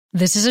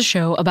This is a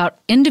show about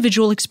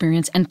individual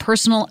experience and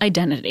personal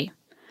identity.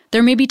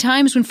 There may be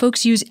times when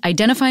folks use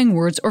identifying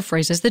words or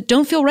phrases that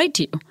don't feel right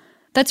to you.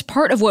 That's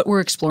part of what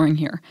we're exploring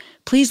here.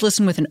 Please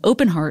listen with an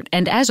open heart,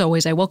 and as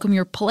always, I welcome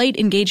your polite,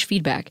 engaged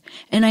feedback,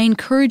 and I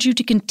encourage you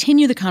to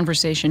continue the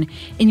conversation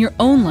in your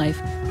own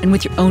life and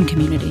with your own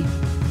community.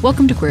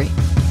 Welcome to Query.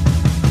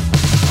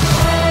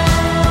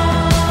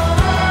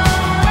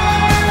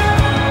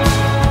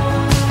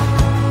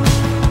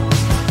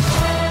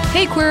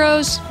 Hey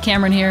Queeros,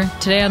 Cameron here.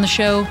 Today on the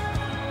show,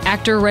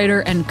 actor,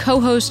 writer, and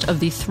co-host of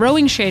the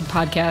Throwing Shade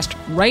podcast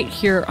right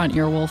here on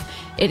Earwolf.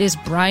 It is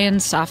Brian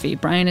Safi.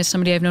 Brian is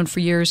somebody I've known for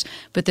years,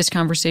 but this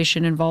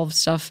conversation involves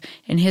stuff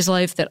in his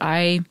life that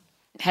I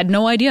had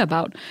no idea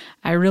about.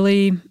 I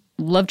really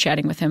love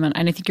chatting with him, and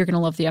I think you're going to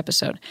love the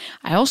episode.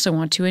 I also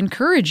want to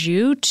encourage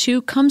you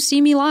to come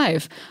see me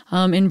live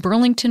in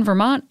Burlington,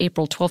 Vermont,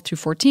 April 12th through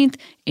 14th,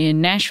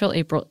 in Nashville,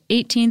 April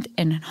 18th,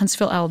 and in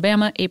Huntsville,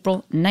 Alabama,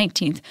 April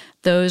 19th.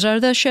 Those are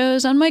the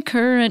shows on my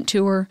current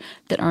tour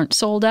that aren't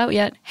sold out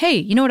yet. Hey,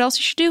 you know what else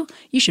you should do?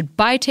 You should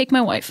buy Take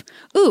My Wife.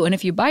 Ooh, and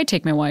if you buy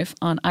Take My Wife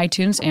on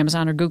iTunes,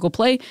 Amazon, or Google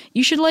Play,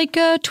 you should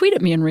tweet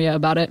at me and Rhea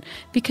about it,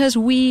 because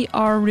we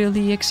are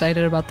really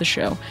excited about the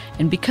show.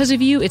 And because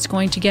of you, it's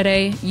going to get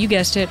a, you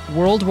guessed it,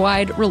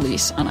 worldwide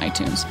release on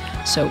iTunes.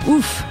 So,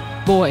 oof,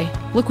 boy,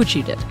 look what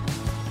you did.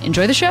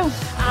 Enjoy the show.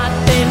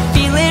 I've been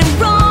feeling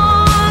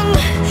wrong,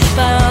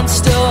 but I'm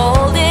still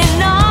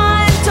holding on.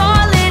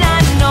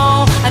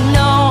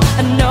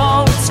 I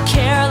know it's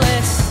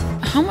careless.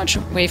 How much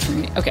away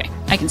from me? Okay,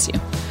 I can see you.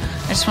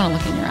 I just want to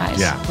look in your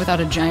eyes without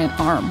a giant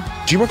arm.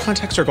 Do you wear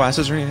contacts or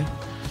glasses or anything?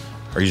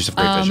 Or you just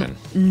have great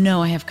vision?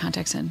 No, I have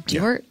contacts in. Do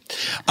you wear?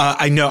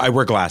 I know I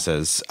wear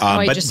glasses,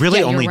 but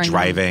really only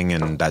driving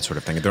and that sort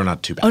of thing. They're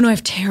not too bad. Oh, no, I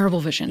have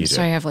terrible vision.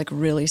 So I have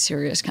really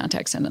serious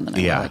contacts in, and then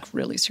I wear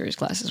really serious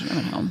glasses when I'm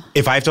at home.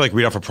 If I have to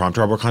read off a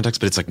prompter, I'll wear contacts,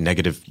 but it's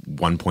negative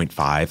 1.5.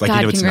 God,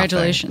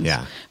 congratulations. It's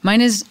nothing. Yeah.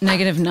 Mine is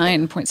negative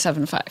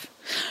 9.75.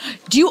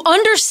 Do you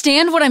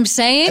understand what I'm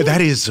saying?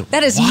 That is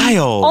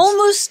wild.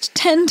 Almost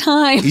 10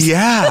 times.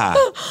 Yeah.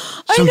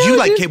 So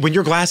know, you when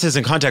your glasses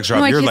and contacts are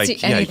up, you're you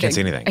can't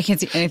see anything. I can't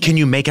see anything. Can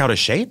you make out a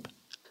shape?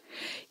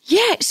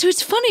 Yeah. So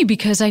it's funny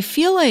because I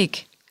feel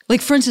like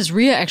for instance,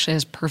 Rhea actually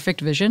has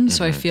perfect vision.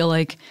 So I feel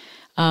like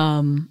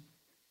when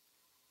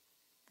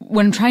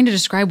I'm trying to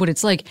describe what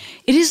it's like,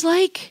 it is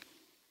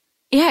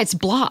it's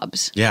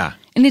blobs. Yeah.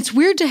 And it's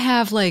weird to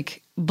have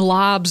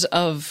blobs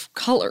of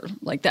color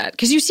like that,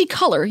 because you see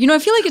color. I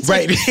feel like it's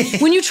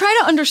right. When you try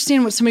to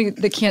understand what somebody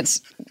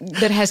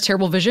that has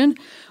terrible vision,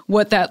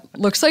 what that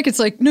looks like, it's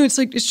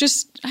it's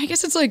just, I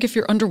guess it's if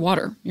you're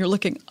underwater, you're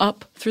looking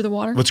up through the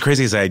water. What's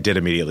crazy is I did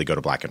immediately go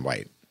to black and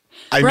white.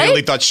 I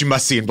immediately thought she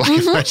must see in black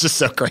and white. It's just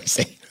so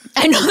crazy.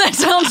 I know that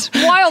sounds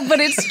wild, but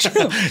it's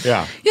true.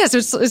 Yeah. Yeah,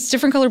 so it's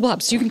different color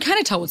blobs. So you can kind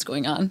of tell what's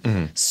going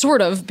on,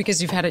 sort of, because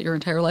you've had it your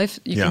entire life.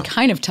 You can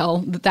kind of tell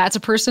that that's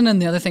a person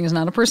and the other thing is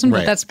not a person,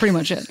 but that's pretty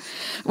much it.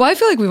 Well, I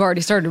feel like we've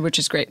already started, which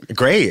is great.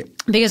 Great.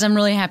 Because I'm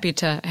really happy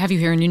to have you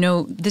here.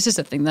 And this is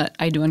the thing that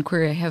I do on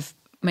Query. I have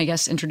my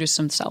guests introduce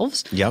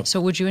themselves. Yep. So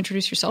would you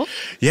introduce yourself?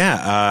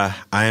 Yeah,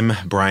 I'm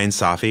Brian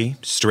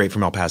Safi, straight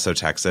from El Paso,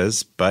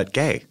 Texas, but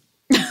gay.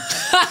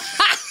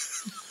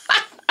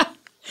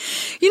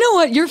 You know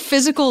what? Your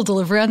physical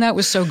delivery on that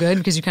was so good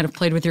because you kind of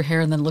played with your hair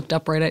and then looked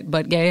upright at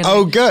but gay.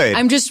 And good.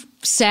 I'm just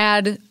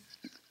sad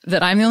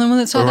that I'm the only one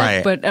that saw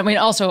that. But I mean,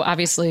 also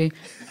obviously,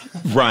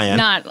 Ryan,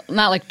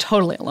 not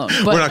totally alone.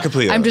 But we're not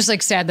completely. I'm just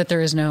sad that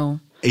there is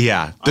no.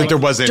 Yeah, that there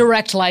wasn't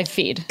direct live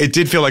feed. It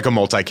did feel like a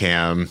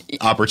multicam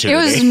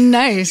opportunity. It was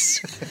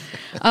nice.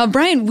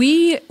 Brian,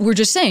 we were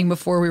just saying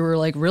before we were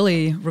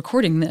really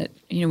recording that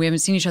we haven't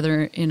seen each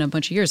other in a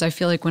bunch of years. I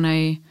feel like when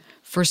I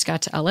first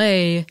got to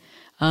LA.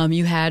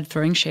 You had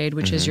Throwing Shade,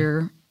 which is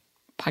your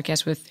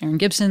podcast with Aaron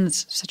Gibson.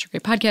 It's such a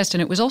great podcast.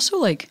 And it was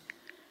also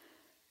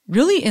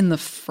really in the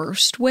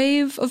first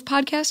wave of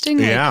podcasting.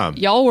 Yeah.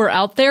 Y'all were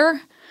out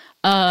there.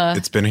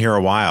 It's been here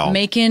a while.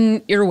 Making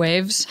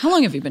earwaves. How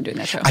long have you been doing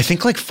that show? I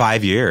think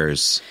 5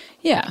 years.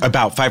 Yeah.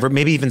 About 5 or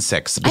maybe even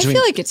 6. I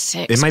feel like it's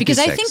 6. It might be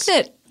 6. Because I think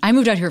that I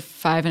moved out here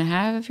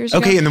 5.5 years ago.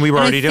 Okay, and then we were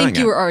already doing it. I think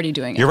you were already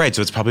doing it. You're right.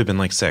 So it's probably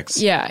been 6.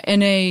 Yeah.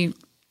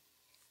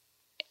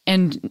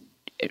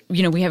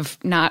 We have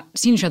not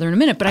seen each other in a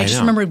minute, but I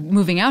just remember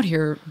moving out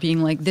here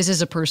being this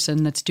is a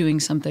person that's doing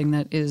something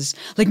that is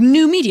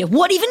new media.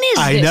 What even is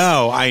this?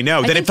 I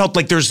know. It felt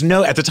there's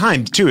no, at the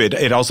time too,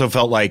 it also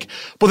felt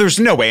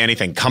there's no way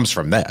anything comes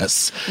from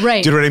this.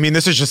 Right. Do you know what I mean?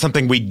 This is just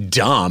something we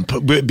dump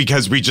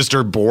because we just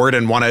are bored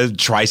and want to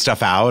try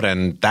stuff out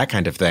and that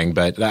kind of thing.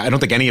 But I don't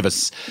think any of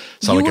us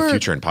saw a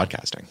future in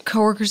podcasting.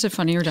 Coworkers at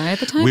Funny or Die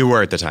at the time? We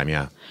were at the time,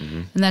 yeah.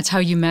 Mm-hmm. And that's how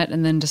you met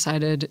and then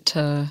decided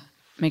to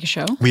make a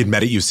show? We had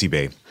met at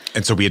UCB.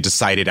 And so we had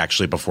decided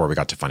actually before we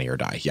got to Funny or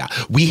Die. Yeah.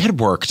 We had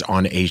worked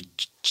on a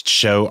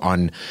show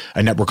on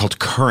a network called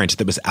Current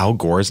that was Al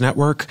Gore's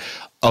network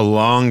a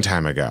long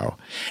time ago.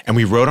 And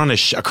we wrote on a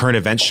current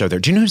event show there.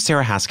 Do you know who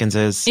Sarah Haskins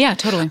is? Yeah,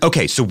 totally.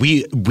 Okay. So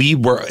we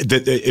were,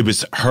 it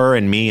was her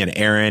and me and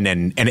Aaron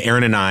and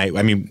Aaron and I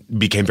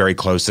became very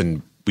close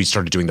and we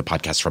started doing the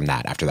podcast from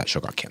that after that show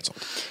got canceled.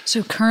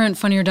 So current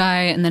Funny or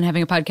Die and then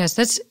having a podcast,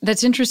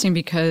 that's interesting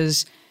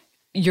because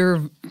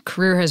your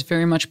career has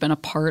very much been a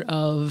part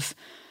of,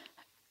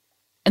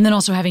 and then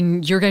also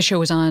having your guys' show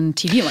was on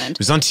TV Land. It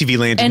was on TV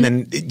Land and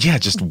then,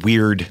 just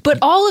weird. But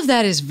all of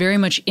that is very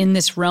much in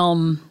this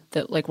realm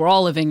that like we're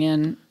all living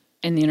in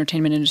the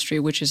entertainment industry,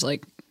 which is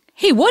like,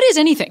 hey, what is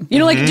anything? You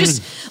know, like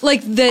just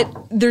like that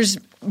there's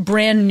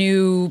brand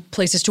new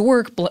places to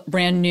work,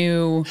 brand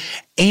new.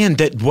 And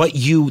that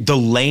the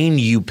lane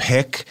you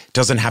pick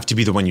doesn't have to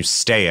be the one you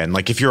stay in.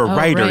 Like if you're a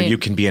writer, you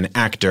can be an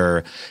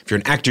actor. If you're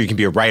an actor, you can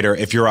be a writer.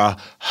 If you're a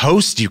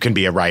host, you can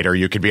be a writer.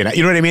 You could be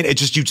you know what I mean? It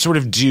just, you sort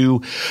of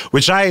do,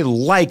 which I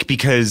like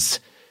because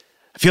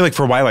I feel like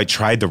for a while I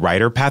tried the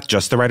writer path,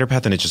 just the writer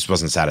path, and it just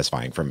wasn't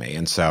satisfying for me.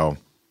 And so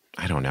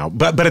I don't know.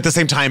 But at the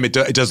same time, it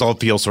does all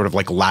feel sort of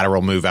like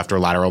lateral move after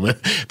lateral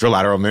move after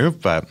lateral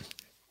move. But,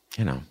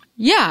 you know.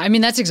 Yeah, I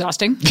mean, that's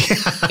exhausting. Yeah.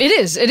 It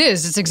is.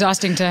 It's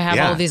exhausting to have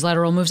all of these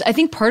lateral moves. I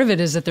think part of it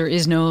is that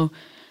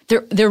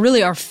there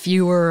really are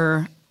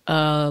fewer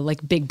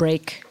like big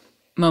break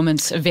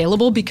moments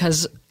available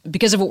because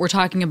of what we're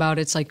talking about.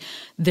 It's like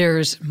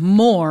there's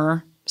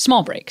more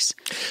small breaks.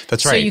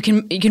 That's right. So you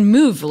can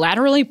move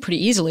laterally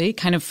pretty easily,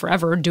 kind of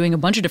forever, doing a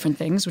bunch of different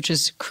things, which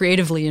is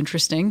creatively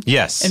interesting.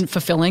 Yes. And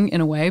fulfilling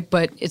in a way,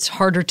 but it's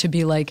harder to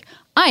be like,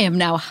 I am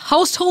now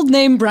household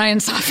name Brian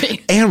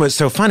Safi. And what's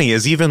so funny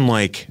is even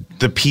like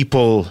the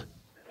people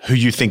who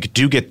you think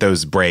do get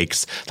those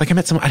breaks, like I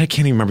met someone, I can't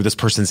even remember this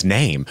person's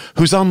name,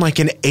 who's on like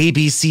an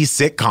ABC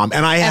sitcom,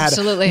 and I had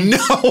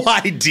no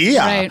idea.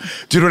 Right.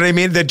 Do you know what I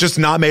mean? That just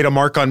not made a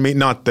mark on me.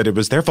 Not that it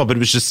was their fault, but it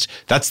was just,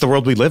 that's the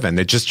world we live in.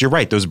 It just, you're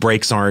right, those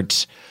breaks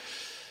aren't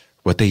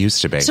what they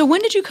used to be. So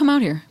when did you come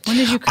out here? When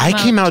did you come I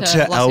came out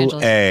to Los LA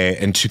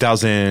in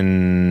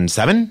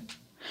 2007.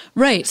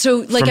 Right.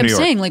 So like I'm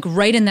saying, like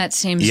right in that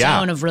same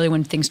zone of really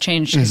when things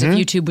changed. Because if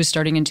YouTube was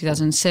starting in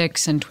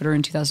 2006 and Twitter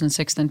in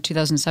 2006, then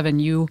 2007,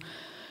 you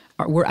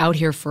were out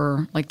here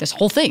for like this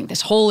whole thing,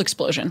 this whole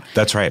explosion.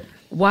 That's right.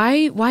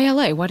 Why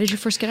LA? Why did you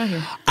first get out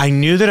here? I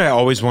knew that I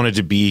always wanted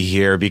to be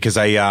here because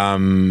I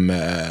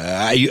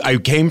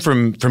came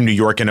from New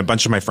York and a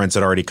bunch of my friends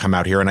had already come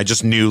out here, and I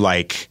just knew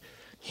like,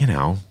 you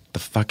know, the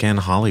fucking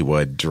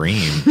Hollywood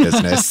dream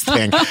business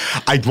thing.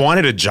 I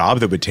wanted a job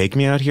that would take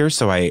me out here,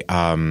 so I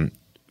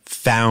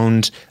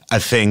found a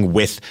thing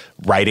with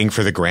writing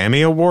for the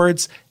Grammy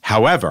Awards.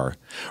 However,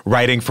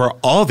 writing for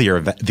all the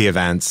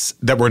events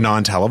that were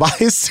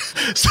non-televised.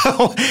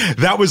 So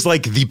that was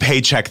like the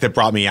paycheck that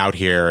brought me out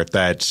here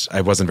that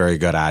I wasn't very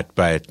good at,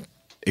 but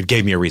it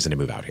gave me a reason to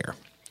move out here.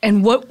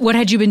 And what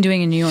had you been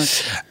doing in New York?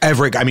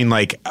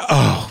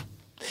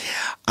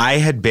 I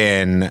had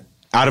been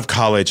out of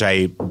college.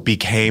 I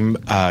became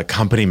a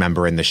company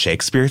member in the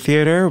Shakespeare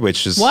Theater,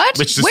 which is what?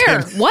 Which is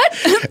where? What?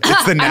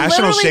 It's the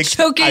National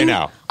Shakespeare. Choking I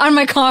know. On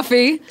my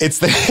coffee. It's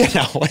the. I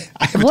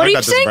haven't what are talked you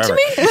about saying this to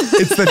me?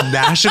 It's the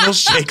National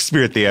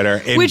Shakespeare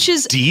Theater in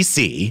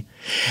DC,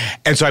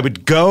 and so I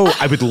would go.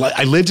 I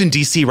lived in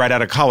DC right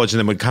out of college, and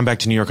then would come back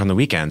to New York on the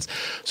weekends.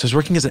 So I was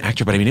working as an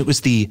actor, but I mean,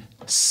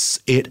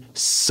 it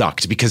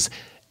sucked because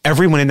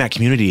everyone in that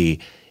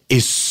community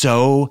is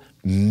so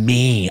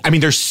mean. I mean,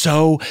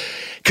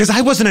 because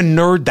I wasn't a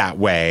nerd that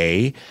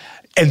way,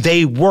 and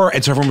they were,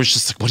 and so everyone was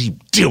just like, "What are you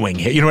doing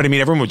here?" You know what I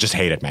mean? Everyone would just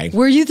hated me.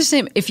 Were you the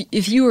same?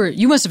 If you were,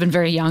 you must have been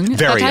very young. Very at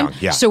that time. young,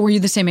 yeah. So were you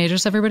the same age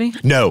as everybody?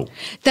 No.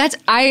 That's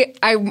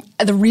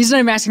the reason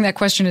I'm asking that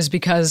question is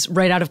because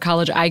right out of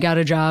college, I got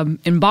a job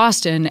in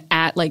Boston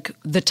at like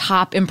the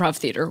top improv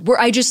theater where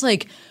I just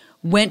like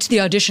went to the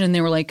audition and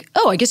they were like,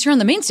 oh, I guess you're on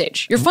the main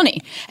stage. You're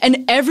funny.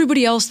 And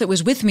everybody else that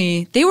was with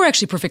me, they were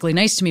actually perfectly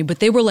nice to me, but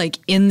they were like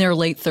in their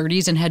late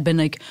 30s and had been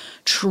like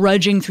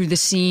trudging through the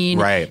scene,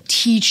 right,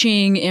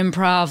 teaching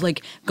improv,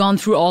 like gone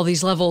through all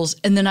these levels.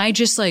 And then I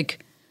just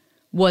like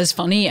was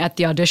funny at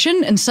the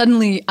audition and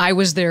suddenly I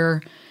was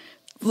their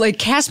like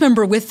cast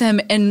member with them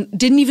and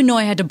didn't even know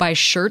I had to buy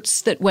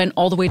shirts that went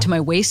all the way to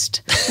my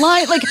waist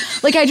line. Like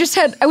I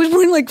was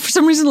wearing like for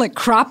some reason like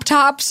crop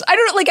tops. I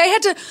don't know. Like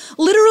I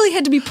literally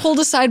had to be pulled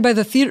aside by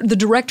the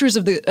directors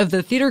of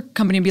the theater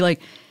company and be like,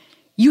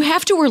 you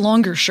have to wear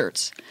longer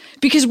shirts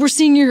because we're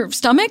seeing your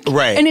stomach,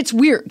 right? And it's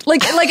weird.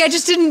 Like I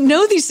just didn't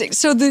know these things.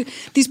 So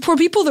these poor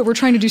people that were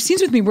trying to do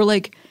scenes with me were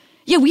like,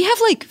 yeah, we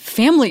have like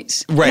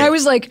families. Right. And I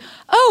was like,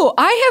 oh,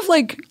 I have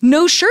like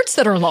no shirts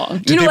that are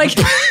long. You know, like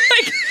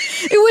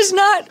it was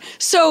not.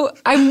 So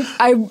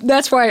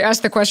that's why I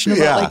asked the question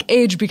about like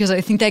age, because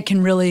I think that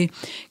can really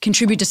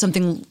contribute to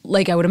something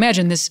like I would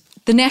imagine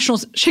the National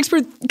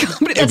Shakespeare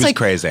Company. That's like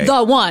crazy.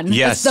 The one.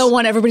 Yes. It's the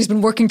one everybody's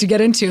been working to get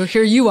into.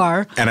 Here you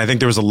are. And I think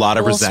there was a lot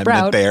of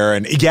resentment there.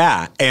 And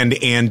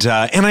and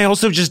I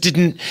also just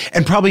didn't,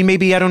 and probably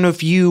maybe, I don't know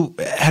if you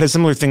had a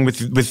similar thing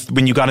with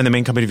when you got in the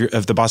main company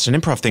of the Boston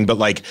Improv thing, but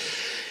like,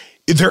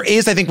 there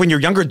is, I think when you're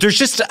younger, there's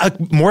just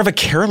more of a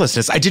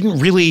carelessness. I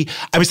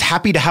was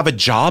happy to have a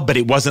job, but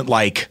it wasn't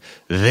like,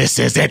 this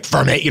is it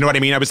for me. You know what I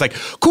mean? I was like,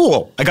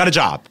 cool, I got a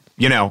job.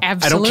 You know,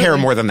 Absolutely. I don't care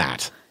more than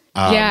that.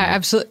 Yeah,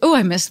 absolutely. Oh,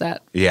 I missed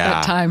that.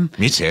 That time.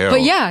 Me too.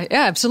 But yeah,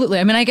 absolutely.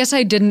 I mean, I guess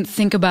I didn't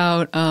think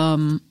about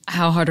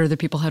how hard other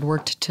people had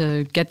worked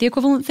to get the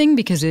equivalent thing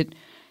because it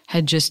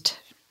had just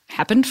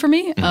happened for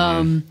me.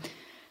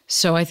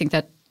 So I think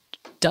that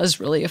does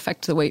really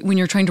affect the way when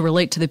you're trying to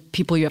relate to the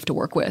people you have to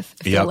work with.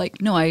 If you're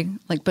like, no, I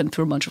like been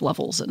through a bunch of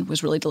levels and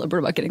was really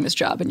deliberate about getting this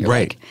job, and you're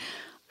like,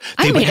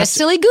 I made a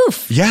silly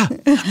goof. Yeah.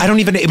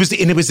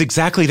 It was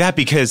exactly that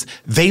because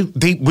they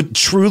would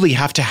truly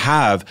have to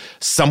have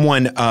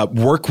someone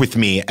work with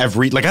me I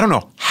don't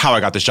know how I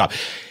got this job.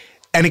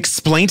 And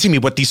explain to me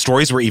what these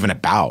stories were even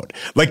about.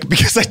 Like,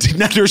 because I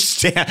didn't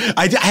understand.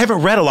 I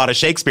haven't read a lot of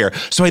Shakespeare,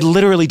 so I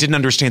literally didn't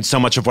understand so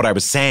much of what I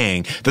was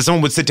saying that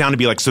someone would sit down and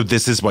be like, so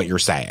this is what you're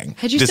saying.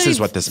 Had you this studied is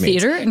what this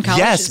means. Theater in college?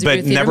 Yes,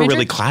 but never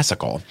really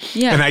classical.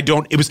 Yeah. And I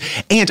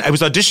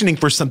was auditioning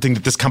for something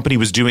that this company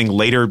was doing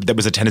later that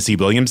was a Tennessee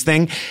Williams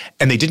thing,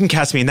 and they didn't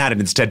cast me in that and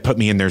instead put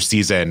me in their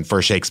season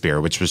for Shakespeare,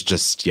 which was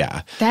just,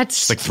 That's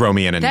just like throw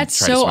me in and that's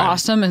try to so swim.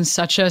 awesome and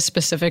such a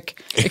specific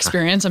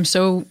experience. I'm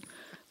so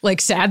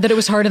sad that it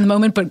was hard in the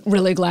moment, but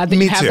really glad that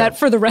you have that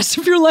for the rest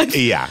of your life.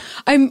 Yeah.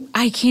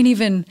 I can't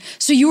even.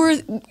 So you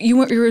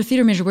were a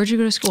theater major. Where'd you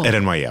go to school? At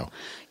NYU.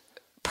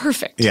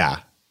 Perfect.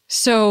 Yeah.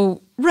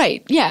 So,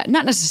 right. Yeah.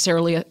 Not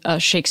necessarily a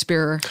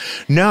Shakespeare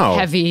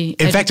heavy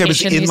In fact, I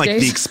was in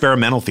the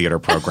experimental theater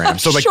program.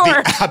 So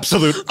the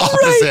absolute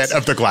opposite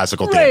of the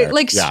classical theater.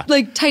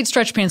 Like tight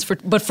stretch pants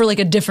but for like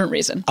a different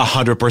reason.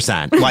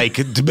 100%.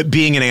 Like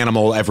being an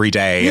animal every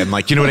day and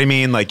like, you know what I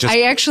mean? Like just.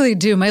 I actually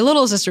do. My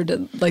little sister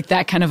did like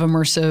that kind of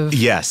immersive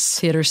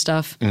theater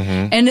stuff.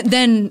 Mm-hmm. And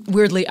then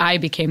weirdly, I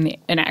became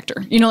an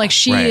actor. You know, like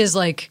she is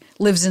like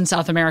lives in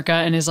South America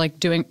and is like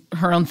doing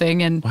her own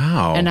thing. And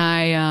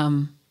I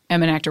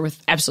am an actor with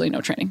absolutely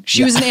no training.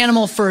 She was an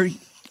animal for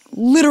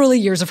literally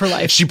years of her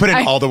life. She put in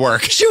all the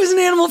work. She was an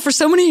animal for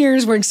so many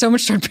years, wearing so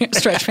much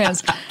stretch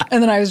pants.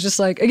 And then I was just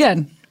like,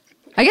 again,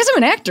 I guess I'm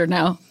an actor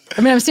now.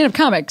 I mean, I'm a stand-up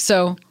comic,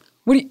 so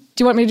do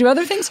you want me to do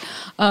other things?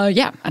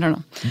 Yeah, I don't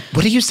know.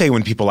 What do you say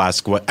when people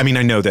ask I mean,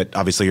 I know that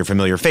obviously you're a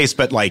familiar face,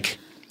 but like,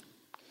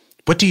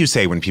 what do you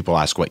say when people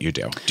ask what you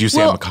do? Do you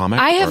say I'm a comic?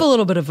 I have a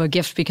little bit of a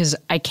gift because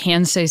I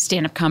can say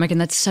stand-up comic, and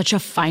that's such a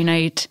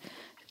finite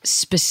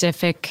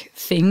specific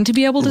thing to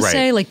be able to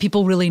say. Like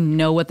people really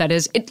know what that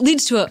is. It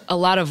leads to a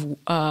lot of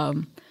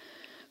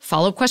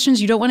follow-up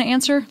questions you don't want to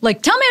answer.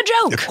 Like, tell me a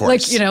joke. Of course.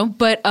 Like, you know,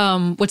 but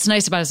what's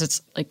nice about it is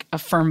it's like a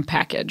firm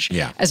package.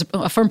 Yeah.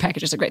 A firm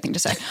package is a great thing to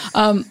say.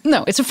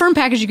 No, it's a firm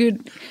package.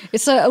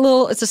 It's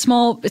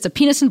a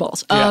penis and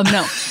balls.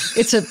 No,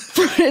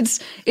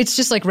 it's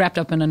just like wrapped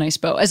up in a nice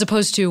bow, as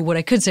opposed to what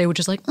I could say, which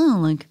is like,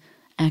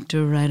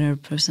 actor, writer,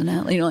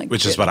 personality, you know, like,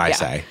 which is what I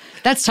say.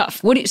 That's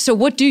tough. What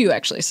do you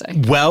actually say?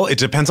 Well, it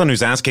depends on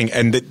who's asking,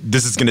 and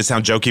this is going to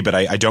sound jokey, but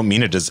I don't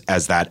mean it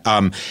as that.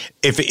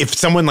 If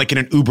someone like in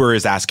an Uber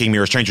is asking me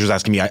or a stranger is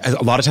asking me,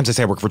 a lot of times I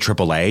say I work for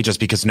AAA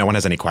just because no one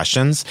has any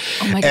questions.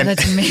 Oh my God,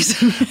 that's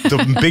amazing.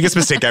 The biggest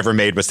mistake I ever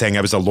made was saying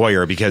I was a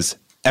lawyer because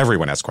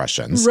everyone has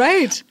questions.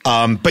 Right.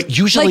 But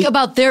usually like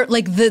about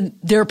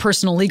their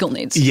personal legal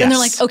needs. Yes. And they're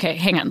like, okay,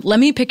 hang on.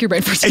 Let me pick your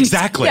brain for a second.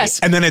 Exactly. Yes.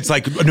 And then it's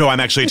like, no, I'm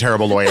actually a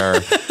terrible lawyer.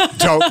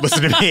 Don't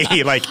listen to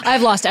me. Like,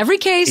 I've lost every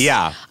case.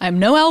 Yeah. I'm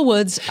no Elle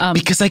Woods.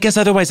 Because I guess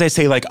otherwise I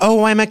say like,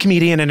 oh, I'm a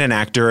comedian and an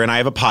actor and I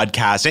have a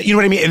podcast. You know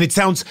what I mean? And it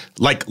sounds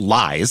like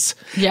lies.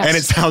 Yes. And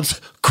it sounds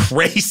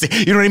crazy.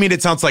 You know what I mean?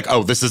 It sounds like,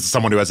 oh, this is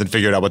someone who hasn't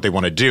figured out what they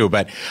want to do.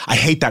 But I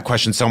hate that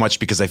question so much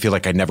because I feel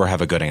like I never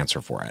have a good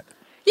answer for it.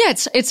 Yeah,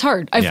 it's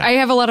hard. I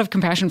have a lot of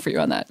compassion for you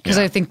on that because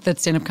I think that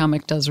stand-up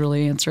comic does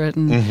really answer it,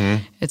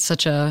 and it's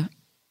such a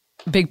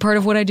big part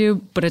of what I do.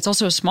 But it's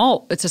also a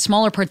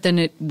smaller part than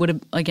it would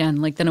have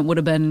than it would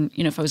have been.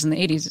 You know, if I was in the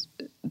 80s,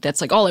 that's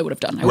like all I would have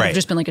done. I would have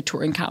just been like a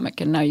touring comic,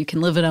 and now you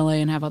can live in LA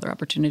and have other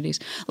opportunities,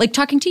 like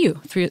talking to you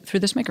through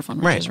this microphone,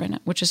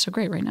 which is so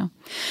great right now.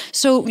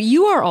 So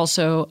you are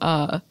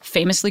also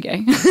famously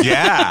gay.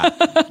 Yeah.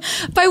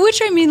 By which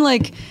I mean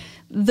like.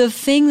 The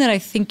thing that I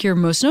think you're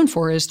most known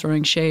for is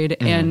throwing shade,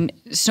 and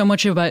so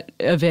much of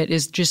it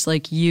is just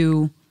like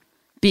you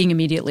being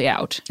immediately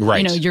out. Right.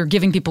 You know, you're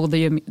giving people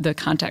the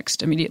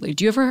context immediately.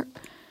 Do you ever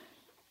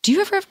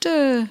have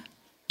to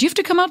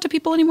come out to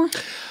people anymore?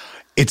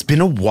 It's been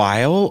a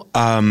while,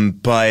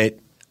 but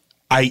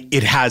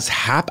it has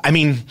happened. I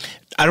mean,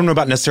 I don't know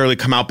about necessarily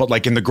come out, but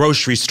like in the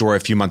grocery store a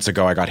few months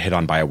ago, I got hit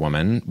on by a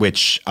woman,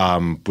 which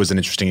was an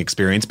interesting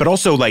experience. But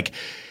also like,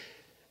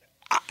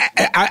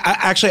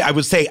 I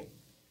would say.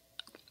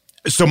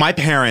 So my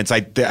parents, I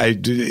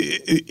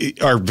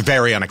are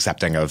very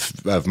unaccepting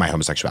of my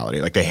homosexuality.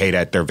 Like they hate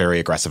it. They're very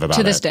aggressive about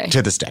it.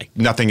 To this day.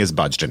 Nothing is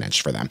budged an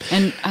inch for them.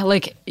 And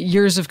like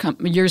years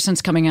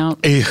since coming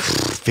out?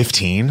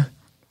 15.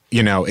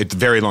 You know, it's a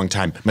very long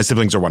time. My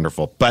siblings are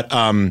wonderful. But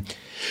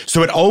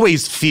so it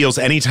always feels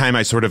anytime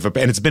I sort of,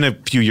 and it's been a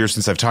few years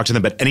since I've talked to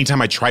them, but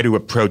anytime I try to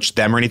approach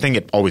them or anything,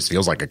 it always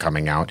feels like a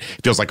coming out.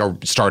 It feels like a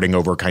starting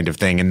over kind of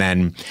thing. And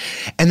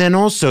then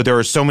also there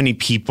are so many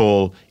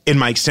people in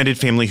my extended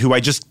family who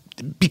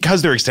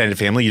because they're extended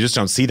family, you just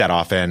don't see that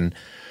often,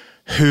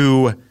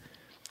 who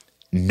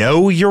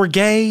know you're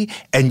gay,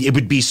 and it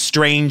would be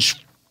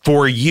strange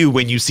for you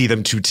when you see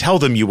them to tell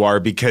them you are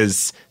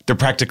because they're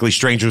practically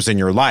strangers in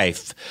your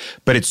life.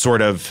 But it's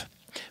sort of,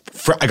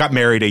 I got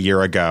married a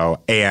year ago,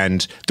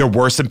 and there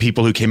were some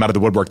people who came out of the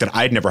woodwork that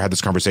I'd never had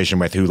this conversation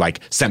with who like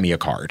sent me a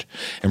card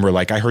and were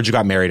like, I heard you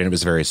got married, and it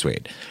was very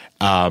sweet.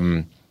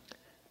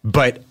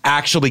 But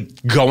actually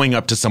going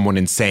up to someone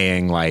and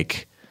saying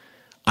like,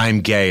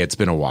 I'm gay, it's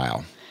been a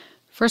while.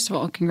 First of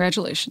all,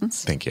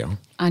 congratulations. Thank you.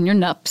 On your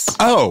nups.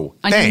 Oh,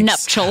 on thanks. your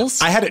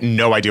nuptials. I had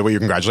no idea what you were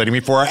congratulating me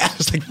for. I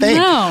was like, thanks.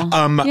 No.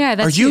 Yeah,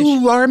 that's Are you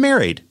huge. Laura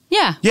married?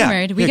 Yeah, we're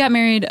married. We got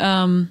married,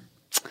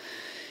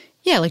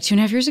 like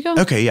 2.5 years ago.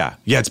 Okay, yeah.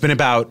 Yeah, it's been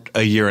about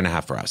a year and a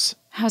half for us.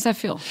 How's that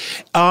feel?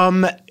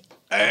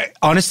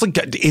 Honestly,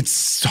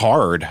 it's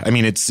hard. I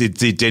mean, it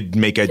did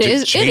make a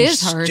change. It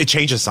is hard. It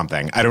changes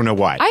something. I don't know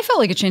why. I felt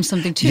like it changed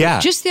something too. Yeah.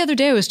 Just the other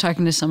day, I was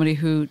talking to somebody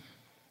who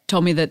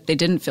told me that they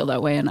didn't feel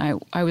that way, and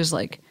I was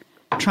like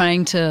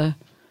trying to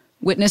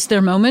witness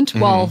their moment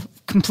while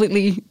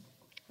completely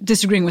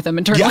disagreeing with them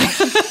internally.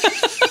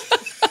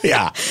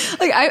 Yeah.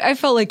 Like I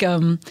felt like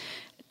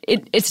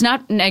it's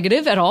not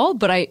negative at all,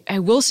 but I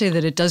will say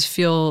that it does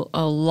feel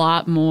a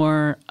lot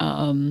more.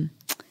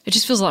 It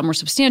just feels a lot more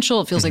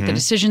substantial. It feels like the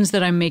decisions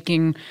that I'm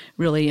making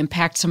really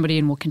impact somebody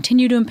and will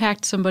continue to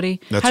impact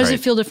somebody. That's How does right.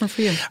 it feel different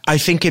for you? I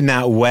think in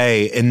that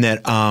way, in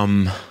that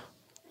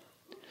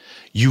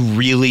you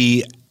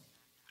really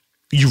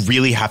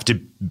have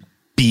to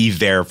be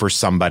there for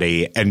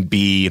somebody and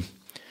be,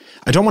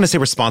 I don't want to say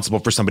responsible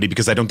for somebody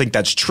because I don't think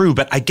that's true,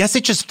 but I guess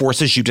it just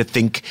forces you to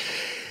think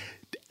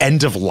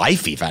end of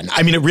life even.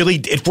 I mean,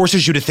 it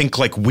forces you to think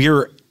like,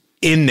 we're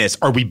in this.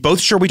 Are we both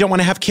sure we don't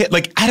want to have kids?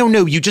 Like, I don't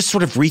know. You just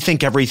sort of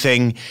rethink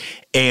everything.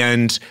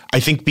 And I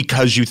think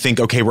because you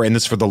think, okay, we're in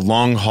this for the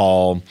long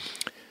haul,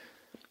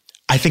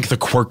 I think the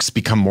quirks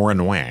become more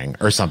annoying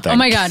or something. Oh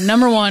my God.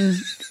 Number one,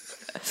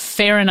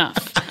 fair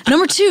enough.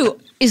 Number two,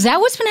 is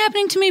that what's been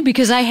happening to me?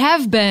 Because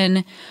I've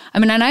been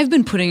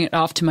putting it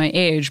off to my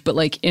age, but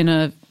like in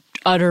a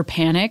utter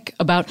panic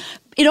about,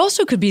 it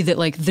also could be that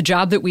like the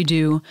job that we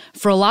do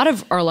for a lot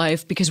of our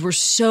life, because we're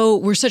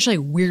such like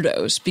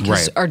weirdos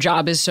because our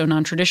job is so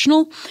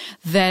non-traditional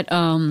that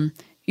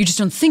you just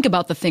don't think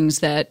about the things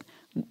that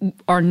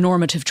are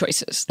normative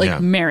choices,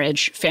 like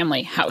marriage,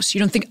 family, house.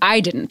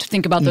 I didn't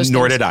think about those things.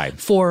 Nor did I.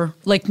 For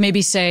like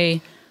maybe say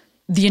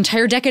the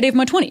entire decade of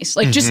my 20s.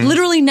 Like just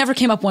literally never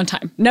came up one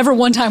time. Never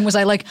one time was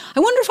I like, I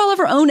wonder if I'll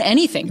ever own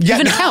anything,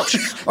 even a couch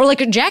or like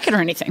a jacket or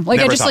anything. Like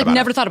Never I just like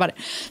never thought about it.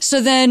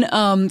 So then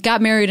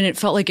got married and it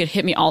felt like it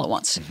hit me all at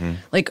once.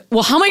 Like,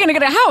 well, how am I going to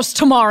get a house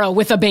tomorrow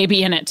with a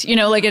baby in it? You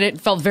know, like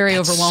it felt very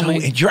overwhelming.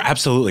 So, you're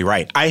absolutely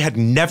right. I had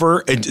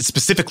never, and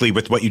specifically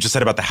with what you just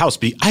said about the house,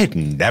 I had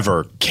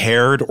never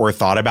cared or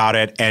thought about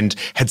it and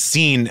had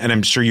seen, and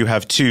I'm sure you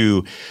have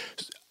too,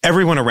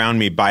 everyone around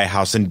me buy a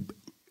house and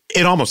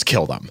it almost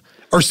killed them.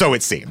 Or so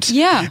it seemed.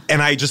 Yeah.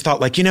 And I just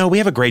thought like, we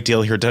have a great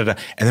deal here. Da, da, da.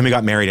 And then we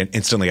got married and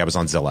instantly I was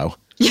on Zillow.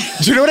 Do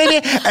you know what I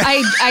mean?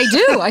 I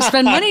do. I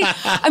spend money.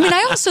 I mean,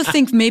 I also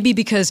think maybe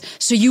because,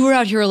 so you were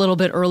out here a little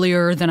bit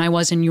earlier than I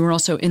was, and you were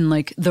also in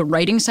like the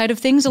writing side of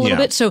things a little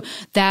bit. So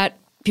that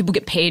people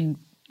get paid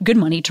good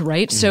money to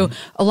write. So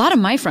a lot of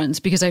my friends,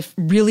 because I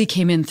really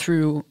came in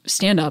through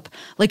stand-up,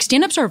 like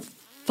stand-ups are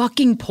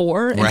fucking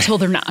poor until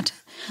they're not.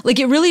 Like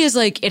it really is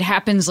like, it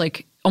happens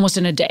like almost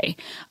in a day.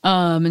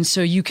 And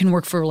so you can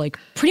work for like,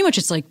 pretty much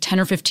it's like 10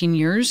 or 15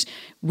 years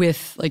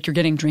with like you're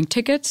getting drink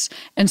tickets.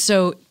 And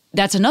so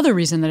that's another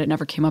reason that it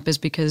never came up is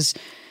because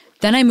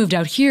then I moved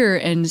out here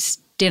and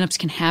stand-ups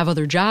can have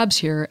other jobs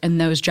here and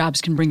those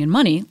jobs can bring in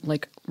money,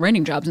 like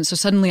writing jobs. And so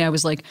suddenly I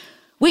was like,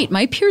 wait,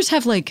 my peers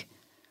have like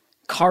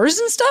cars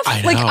and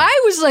stuff? Like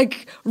I was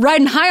like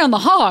riding high on the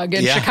hog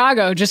in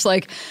Chicago, just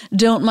like,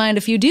 don't mind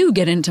if you do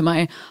get into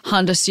my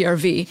Honda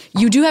CRV.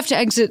 You do have to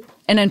exit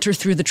and enter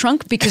through the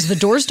trunk because the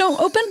doors don't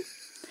open,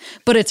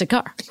 but it's a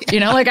car. You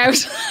know, like I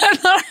was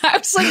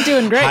like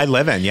doing great. High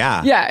living,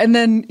 yeah. Yeah. And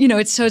then,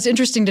 it's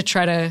interesting to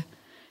try to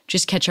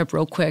just catch up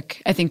real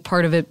quick. I think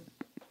part of it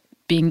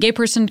being a gay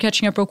person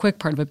catching up real quick,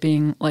 part of it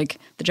being like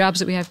the jobs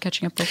that we have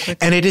catching up real quick.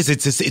 And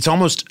it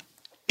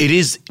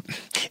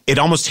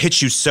almost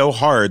hits you so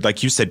hard,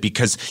 like you said,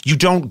 because you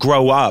don't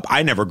grow up.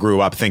 I never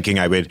grew up thinking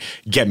I would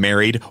get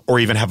married or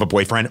even have a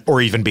boyfriend or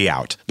even be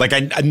out. Like I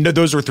know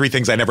those were three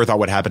things I never thought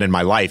would happen in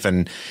my life.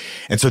 And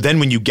so then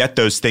when you get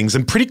those things,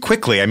 and pretty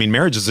quickly, I mean,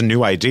 marriage is a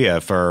new idea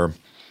for,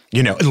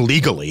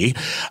 legally,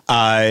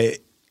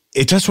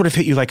 it does sort of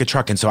hit you like a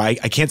truck. And so I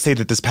can't say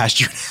that this past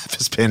year and a half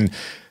has been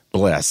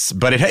bliss,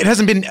 but it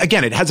hasn't been,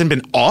 again, it hasn't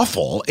been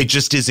awful. It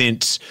just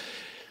isn't,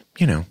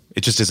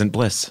 it just isn't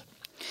bliss.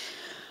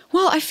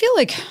 Well, I feel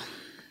like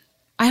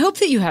I hope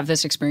that you have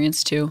this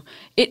experience too.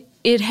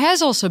 It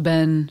has also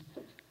been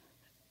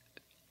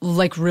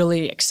like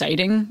really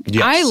exciting.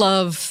 Yes. I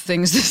love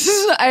things.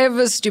 I have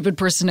a stupid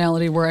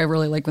personality where I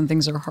really like when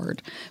things are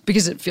hard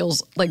because it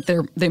feels like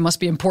they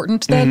must be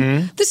important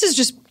then. This is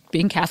just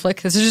being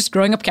Catholic. This is just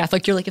growing up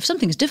Catholic. You're like, if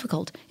something's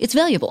difficult, it's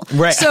valuable.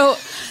 Right. So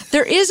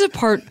there is a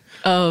part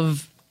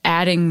of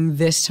adding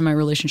this to my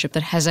relationship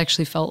that has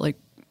actually felt like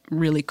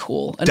really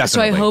cool. And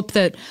Definitely. so I hope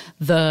that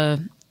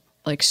the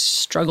like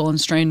struggle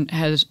and strain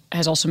has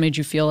also made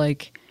you feel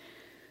like,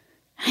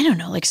 I don't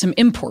know, like some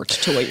import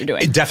to what you're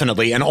doing.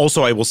 Definitely. And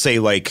also I will say,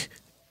 like,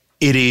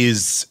 it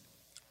is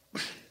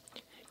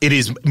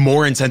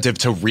more incentive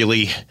to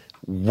really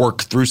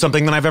work through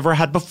something than I've ever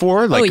had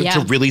before. Like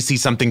to really see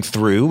something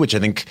through, which I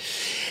think,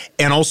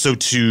 and also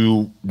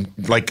to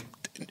like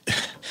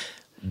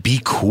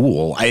be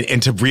cool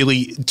and to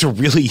really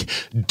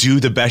do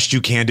the best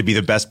you can to be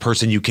the best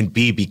person you can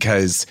be,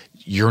 because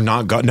you're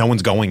not no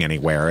one's going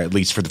anywhere, at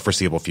least for the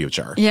foreseeable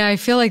future. Yeah, I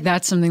feel like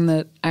that's something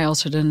that I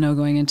also didn't know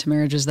going into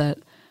marriage, is that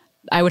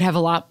I would have a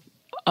lot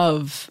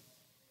of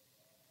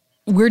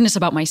weirdness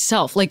about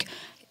myself. Like,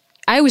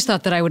 I always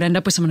thought that I would end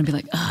up with someone and be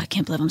like, oh, I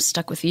can't believe I'm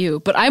stuck with you.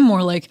 But I'm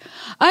more like,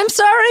 I'm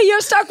sorry, you're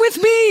stuck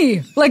with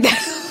me. Like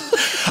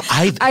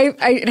that.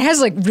 It has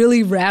like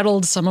really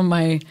rattled some of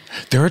my.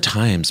 There are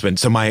times when,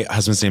 so my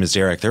husband's name is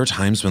Derek. There are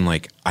times when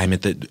like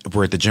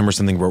we're at the gym or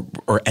something,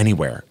 or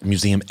anywhere,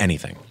 museum,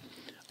 anything.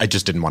 I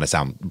just didn't want to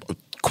sound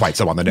quite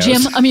so on the nose.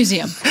 Gym, a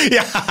museum.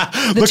 Yeah.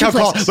 Look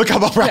how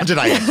well rounded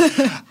I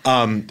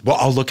am. Well,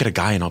 I'll look at a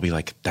guy and I'll be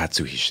like, that's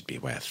who he should be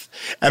with.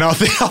 And I'll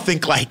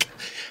think like,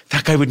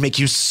 that guy would make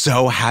you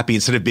so happy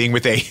instead of being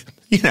with a,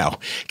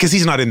 because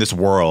he's not in this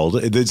world,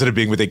 instead of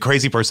being with a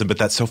crazy person. But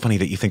that's so funny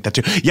that you think that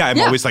too. Yeah,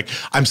 I'm always like,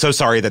 I'm so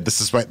sorry that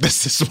this is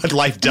what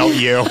life dealt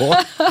you.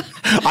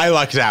 I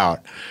lucked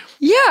out.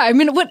 Yeah, I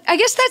mean, I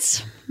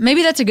guess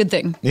maybe that's a good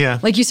thing. Yeah.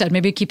 Like you said,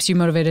 maybe it keeps you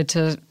motivated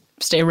to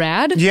stay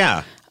rad.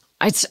 Yeah.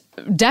 It's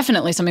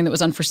definitely something that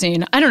was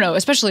unforeseen. I don't know,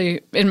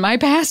 especially in my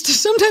past.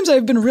 Sometimes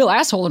I've been a real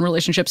asshole in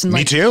relationships. And like,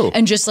 me too.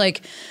 And just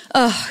like,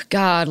 oh,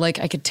 God, like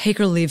I could take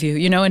or leave you,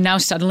 And now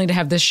suddenly to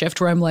have this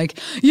shift where I'm like,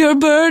 you're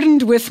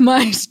burdened with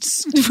my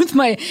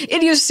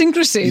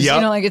idiosyncrasies.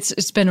 Yep. Like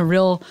it's been a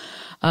real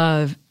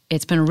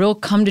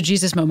come to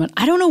Jesus moment.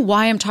 I don't know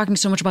why I'm talking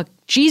so much about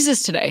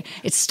Jesus today.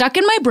 It's stuck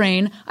in my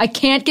brain. I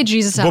can't get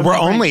Jesus out of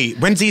my brain.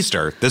 When's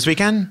Easter? This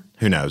weekend?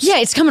 Who knows? Yeah,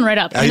 it's coming right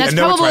up. And that's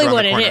probably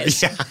what it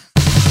is. Yeah.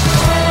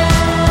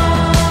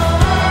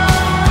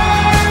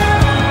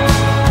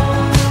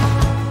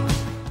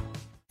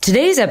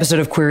 Today's episode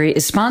of Query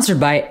is sponsored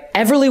by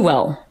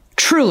Everlywell.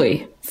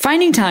 Truly,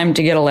 finding time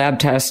to get a lab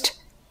test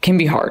can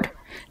be hard.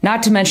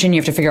 Not to mention you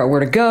have to figure out where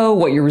to go,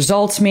 what your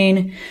results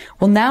mean.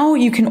 Well, now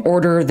you can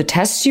order the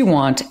tests you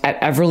want at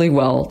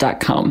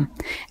Everlywell.com.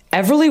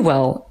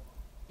 Everlywell,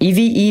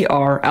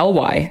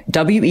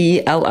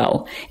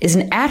 EverlywEll, is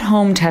an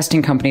at-home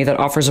testing company that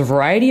offers a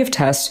variety of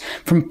tests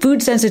from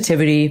food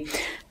sensitivity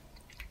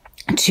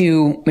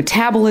to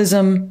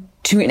metabolism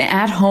to an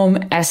at-home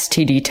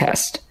STD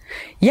test.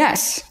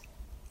 Yes,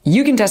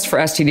 you can test for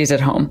STDs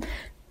at home.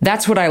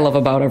 That's what I love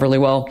about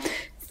Everlywell.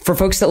 For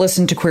folks that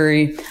listen to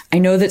Query, I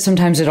know that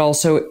sometimes it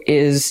also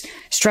is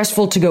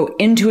stressful to go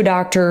into a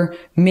doctor.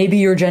 Maybe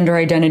your gender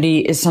identity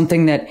is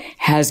something that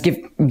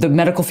the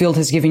medical field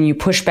has given you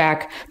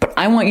pushback, but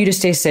I want you to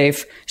stay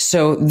safe.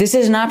 So this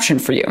is an option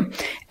for you.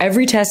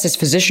 Every test is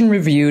physician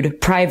reviewed,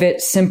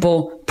 private,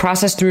 simple,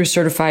 processed through a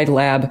certified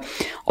lab.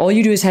 All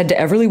you do is head to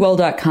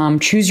everlywell.com,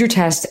 choose your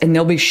test, and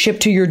they'll be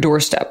shipped to your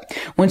doorstep.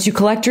 Once you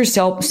collect your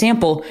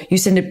sample, you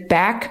send it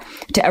back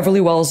to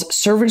Everlywell's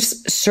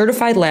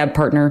certified lab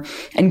partner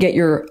and get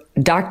your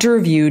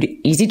doctor-reviewed,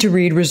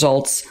 easy-to-read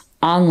results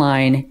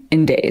online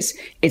in days.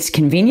 It's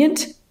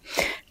convenient.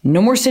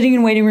 No more sitting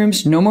in waiting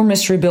rooms, no more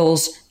mystery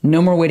bills,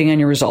 no more waiting on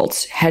your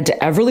results. Head to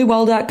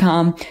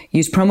everlywell.com,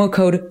 use promo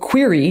code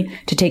QUERY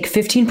to take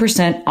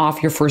 15%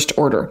 off your first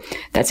order.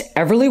 That's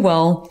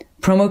Everlywell,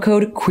 promo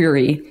code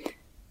QUERY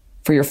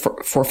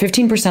for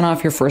 15%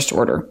 off your first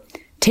order.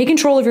 Take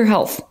control of your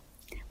health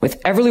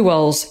with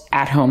Everlywell's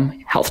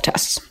at-home health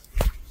tests.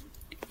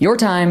 Your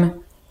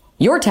time,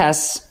 your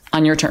tests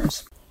on your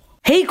terms.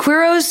 Hey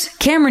Queeros,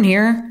 Cameron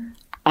here.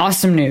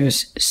 Awesome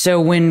news. So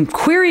when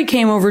Query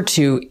came over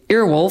to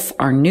Earwolf,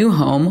 our new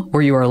home,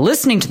 where you are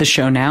listening to the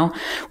show now,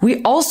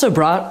 we also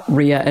brought,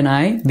 Rhea and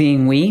I,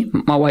 being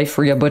my wife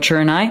Rhea Butcher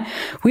and I,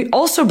 we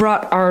also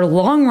brought our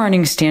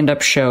long-running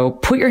stand-up show,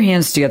 Put Your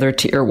Hands Together,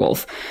 to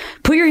Earwolf.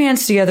 Put Your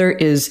Hands Together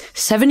is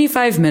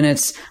 75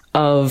 minutes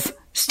of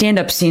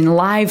stand-up scene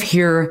live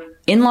here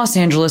in Los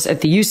Angeles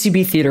at the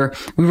UCB Theater.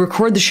 We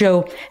record the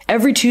show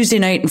every Tuesday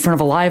night in front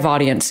of a live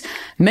audience.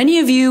 Many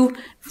of you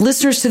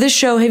listeners to this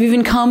show have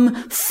even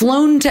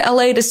flown to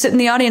LA to sit in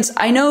the audience.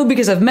 I know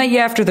because I've met you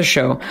after the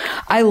show.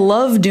 I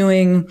love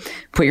doing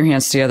Put Your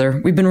Hands Together.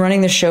 We've been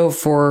running the show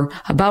for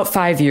about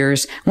 5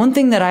 years. One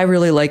thing that I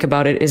really like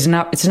about it is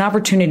it's an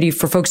opportunity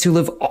for folks who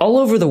live all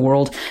over the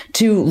world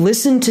to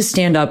listen to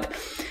stand up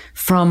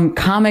from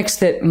comics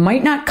that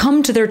might not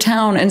come to their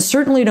town and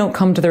certainly don't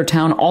come to their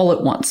town all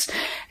at once.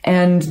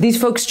 And these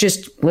folks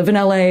just live in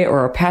LA or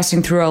are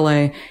passing through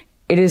LA.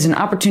 It is an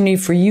opportunity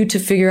for you to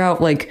figure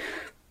out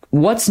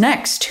what's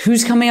next?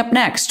 Who's coming up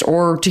next?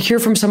 Or to hear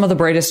from some of the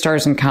brightest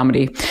stars in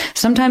comedy.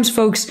 Sometimes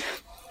folks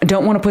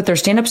don't want to put their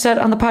stand-up set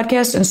on the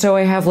podcast, and so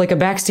I have a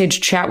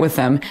backstage chat with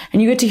them,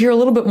 and you get to hear a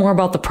little bit more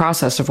about the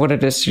process of what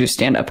it is to do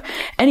stand-up.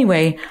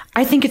 Anyway,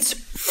 I think it's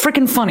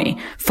freaking funny.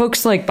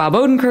 Folks like Bob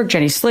Odenkirk,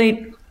 Jenny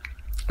Slate,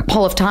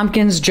 Paul F.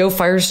 Tompkins, Joe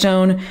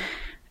Firestone,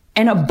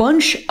 and a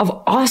bunch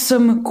of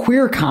awesome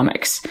queer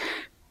comics.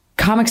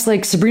 Comics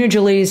like Sabrina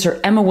Jalise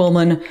or Emma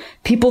Willman,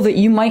 people that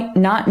you might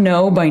not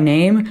know by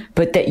name,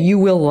 but that you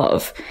will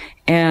love.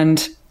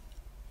 And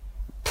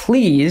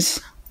please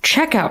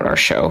check out our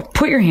show.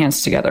 Put your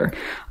hands together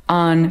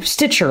on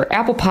Stitcher,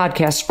 Apple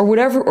Podcasts, or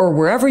whatever, or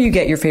wherever you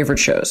get your favorite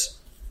shows.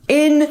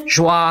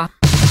 Enjoy.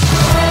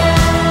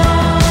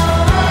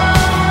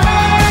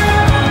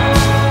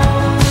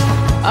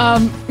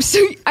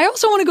 So I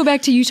also want to go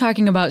back to you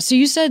talking about, so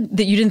you said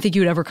that you didn't think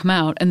you would ever come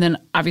out. And then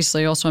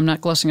obviously also I'm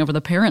not glossing over the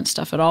parent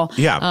stuff at all.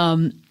 Yeah.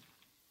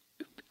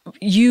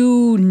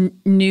 You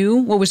knew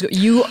what was,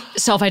 you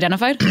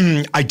self-identified?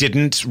 I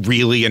didn't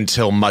really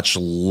until much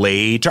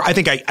later. I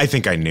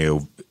think I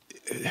knew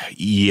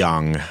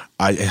young.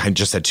 I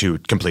just said two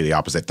completely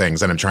opposite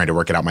things and I'm trying to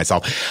work it out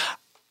myself.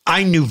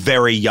 I knew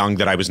very young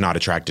that I was not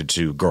attracted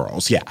to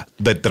girls. Yeah.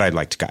 That I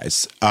liked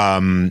guys.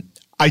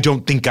 I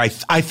don't think I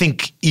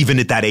think even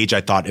at that age,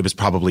 I thought it was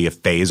probably a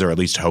phase, or at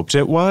least hoped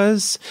it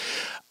was.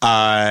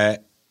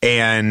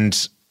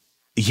 And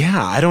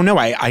yeah, I don't know.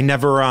 I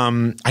never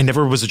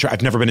was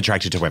I've never been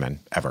attracted to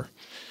women ever.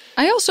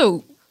 I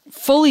also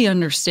fully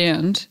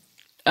understand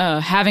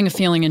having a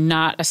feeling and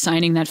not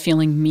assigning that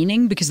feeling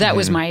meaning, because that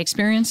was my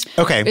experience.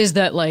 Okay. Is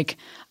that like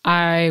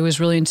I was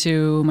really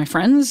into my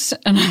friends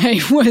and I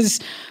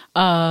was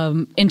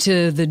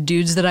into the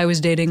dudes that I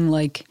was dating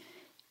like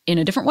in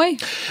a different way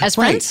as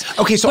friends. Right.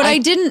 Okay, so but I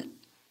didn't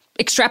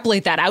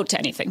extrapolate that out to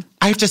anything.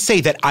 I have to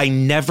say that I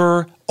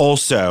never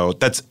also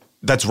that's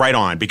right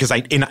on, because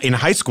in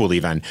high school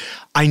even,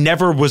 I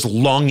never was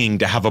longing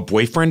to have a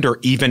boyfriend, or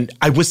even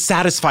I was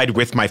satisfied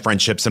with my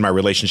friendships and my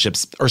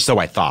relationships, or so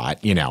I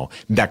thought. You know,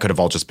 that could have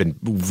all just been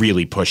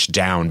really pushed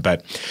down,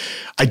 but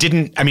I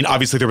didn't. I mean,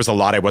 obviously there was a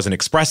lot I wasn't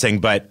expressing,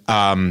 but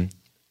I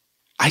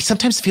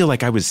sometimes feel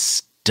like I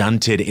was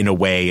stunted in a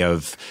way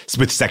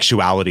with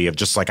sexuality, of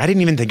just like I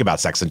didn't even think about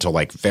sex until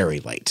like very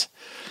late.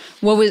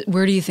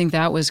 Where do you think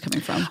that was coming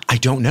from? I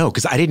don't know,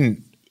 because I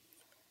didn't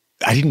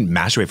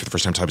masturbate for the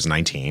first time until I was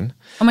 19.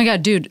 Oh my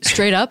God, dude,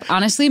 straight up,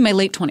 honestly, my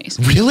late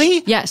 20s.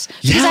 Really? Yes.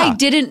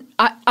 Because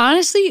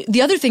honestly,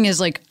 the other thing is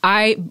like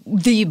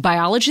the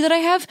biology that I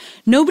have,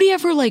 nobody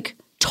ever like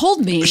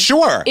told me.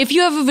 Sure. If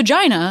you have a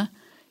vagina,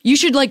 you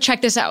should like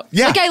check this out.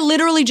 Yeah. Like I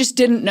literally just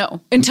didn't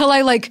know until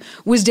I like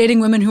was dating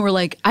women who were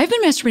like, I've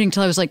been masturbating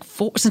until I was like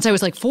since I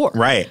was like 4.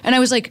 Right. And I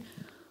was like,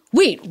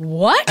 wait,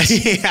 what?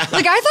 Yeah.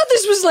 Like I thought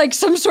this was like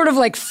some sort of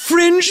like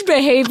fringe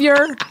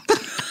behavior.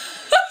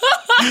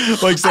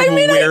 Like some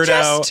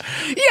weirdo.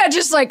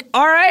 Just like,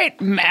 all right,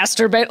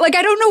 masturbate. Like,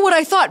 I don't know what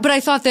I thought, but I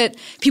thought that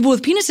people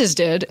with penises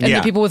did and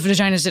that people with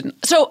vaginas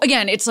didn't. So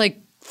again, it's like,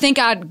 thank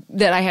God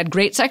that I had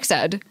great sex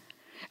ed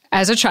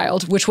as a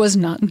child, which was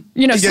none.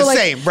 You know, so like,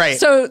 same, right.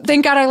 So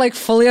thank God I like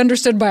fully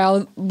understood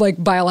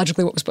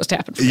biologically what was supposed to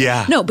happen for me.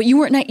 Yeah. No, but you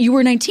were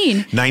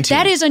 19. 19.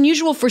 That is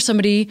unusual for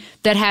somebody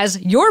that has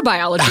your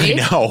biology.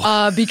 I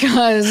know.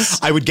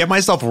 Because I would get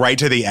myself right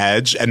to the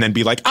edge and then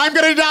be like, I'm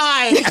going to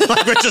die. And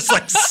I would just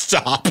like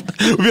stop.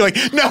 Would be like,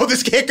 no,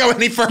 this can't go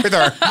any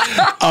further.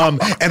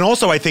 And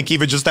also I think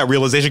even just that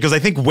realization, because I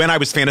think when I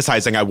was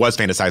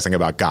fantasizing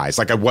about guys.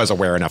 Like I was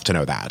aware enough to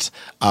know that.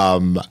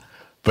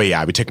 But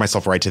yeah, I would take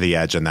myself right to the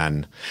edge, and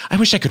then I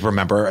wish I could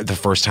remember the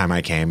first time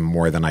I came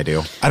more than I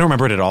do. I don't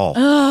remember it at all.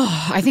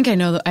 Oh, I think I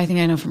know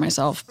for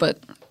myself, but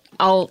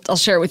I'll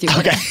share it with you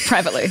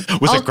privately.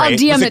 Was it great? I'll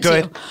DM was it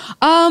good? to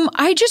you.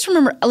 I just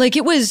remember like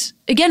it was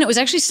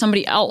actually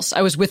somebody else.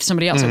 I was with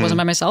somebody else. I wasn't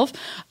by myself.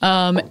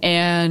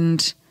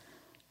 And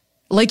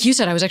like you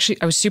said, I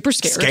was super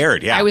scared.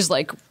 Scared, yeah. I was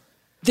like,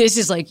 this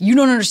is like, you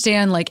don't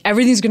understand, like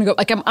everything's gonna go,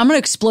 like I'm gonna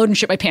explode and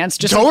shit my pants.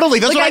 Just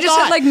totally, that's what I just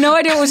thought. had like no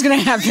idea what was gonna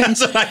happen.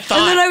 That's what I thought.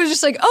 And then I was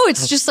just like, oh,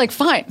 it's just like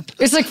fine.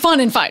 It's like fun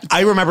and fine.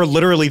 I remember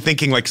literally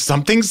thinking like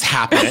something's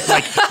happening.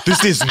 Like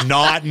this is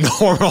not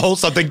normal.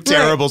 Something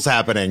terrible's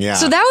happening. Yeah.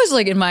 So that was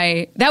like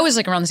that was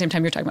like around the same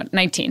time you're talking about,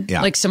 19.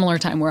 Yeah. Like similar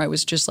time where I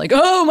was just like,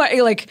 oh my,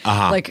 like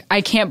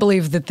I can't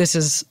believe that this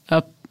is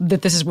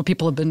what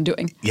people have been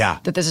doing. Yeah.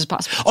 That this is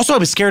possible. Also, I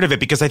was scared of it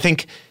because I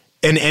think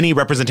in any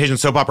representation,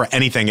 soap opera,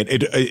 anything,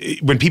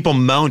 when people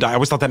moaned, I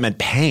always thought that meant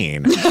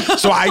pain.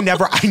 So I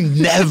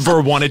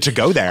never wanted to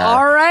go there.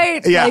 All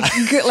right. Yeah.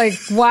 Like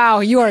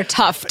wow, you are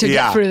tough to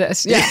get through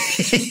this. Yeah.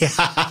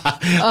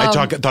 I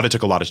thought it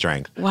took a lot of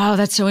strength. Wow,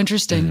 that's so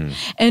interesting.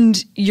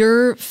 And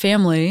your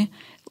family,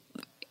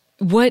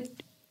 what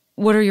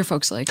are your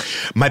folks like?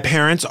 My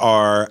parents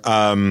are.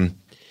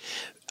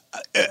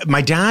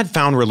 My dad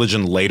found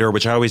religion later,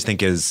 which I always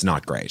think is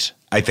not great.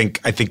 I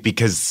think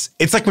because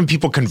it's like when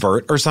people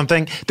convert or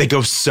something, they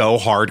go so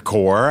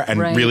hardcore and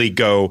really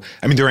go.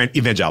 I mean, they're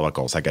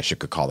evangelicals, I guess you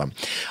could call them.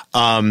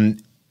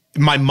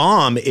 My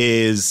mom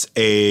is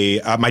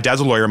my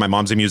dad's a lawyer. My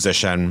mom's a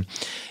musician,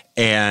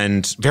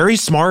 and very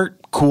smart,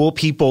 cool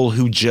people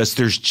who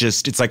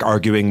it's like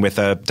arguing with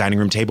a dining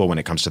room table when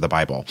it comes to the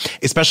Bible,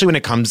 especially when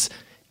it comes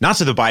not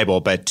to the Bible,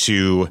 but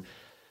to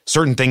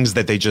certain things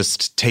that they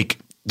just take.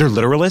 They're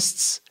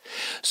literalists.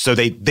 So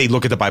they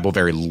look at the Bible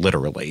very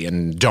literally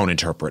and don't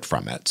interpret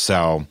from it.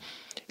 So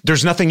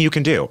there's nothing you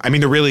can do. I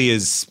mean, there really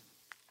is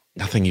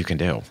nothing you can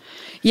do.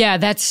 Yeah,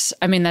 that's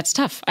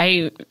tough.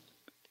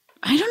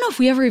 I don't know if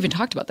we ever even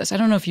talked about this. I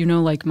don't know if you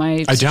know like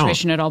my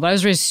situation at all, but I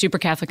was raised super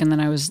Catholic, and then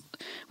I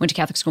went to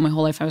Catholic school my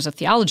whole life. I was a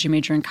theology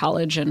major in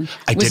college and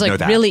was like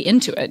really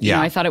into it. You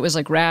know, I thought it was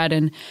like rad.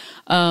 And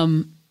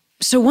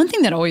so one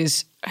thing that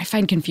always I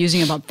find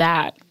confusing about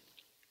that,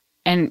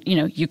 and you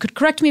know, you could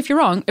correct me if you're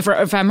wrong,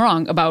 if I'm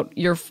wrong about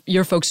your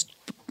folks,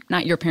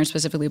 not your parents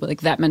specifically, but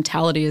like that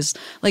mentality is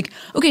like,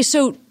 okay,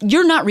 so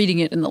you're not reading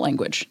it in the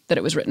language that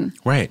it was written.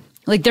 Right.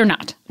 Like they're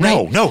not.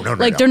 Right? No.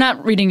 Like they're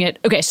not reading it.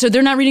 Okay, so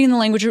they're not reading in the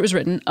language it was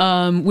written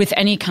with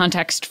any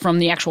context from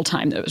the actual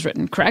time that it was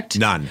written, correct?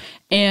 None.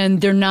 And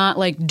they're not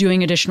like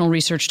doing additional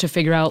research to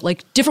figure out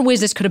like different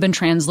ways this could have been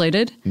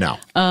translated. No.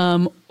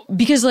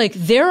 Because like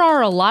there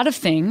are a lot of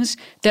things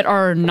that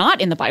are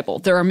not in the Bible.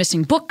 There are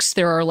missing books.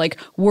 There are like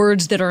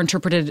words that are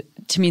interpreted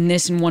to mean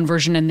this in one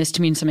version and this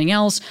to mean something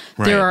else.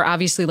 Right. There are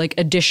obviously like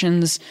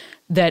additions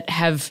that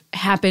have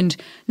happened,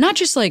 not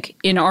just like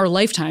in our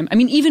lifetime. I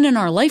mean, even in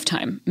our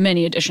lifetime,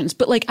 many additions.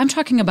 But like I'm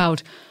talking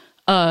about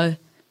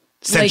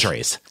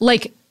centuries.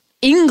 Like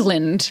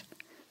England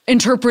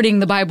interpreting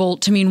the Bible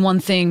to mean one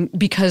thing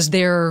because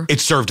it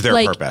served their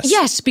like, purpose.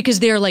 Yes,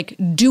 because they're like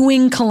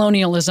doing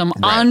colonialism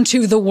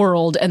onto the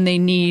world, and they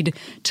need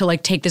to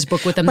like take this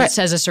book with them that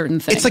says a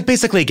certain thing. It's like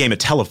basically a game of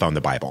telephone, the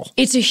Bible.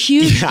 It's a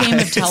huge game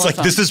of telephone. It's like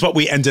this is what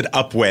we ended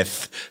up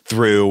with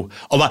through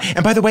a lot.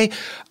 And by the way,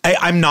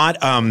 I'm not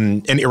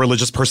an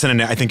irreligious person,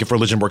 and I think if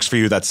religion works for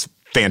you, that's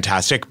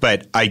fantastic.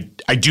 But I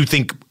do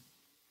think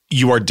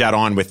you are dead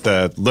on with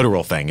the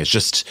literal thing. It's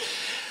just,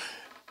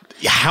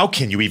 how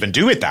can you even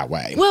do it that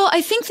way? Well,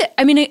 I think that,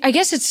 I mean, I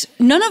guess it's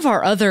none of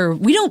our other,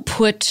 we don't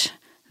put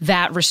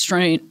that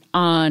restraint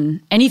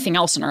on anything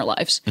else in our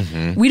lives.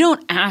 Mm-hmm. We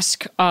don't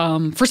ask,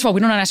 first of all,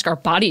 we don't ask our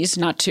bodies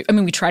not to, I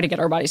mean, we try to get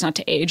our bodies not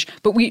to age,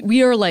 but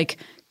we are like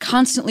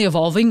constantly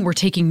evolving. We're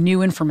taking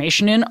new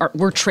information in.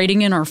 We're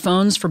trading in our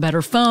phones for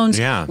better phones.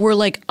 Yeah. We're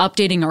like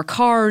updating our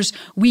cars.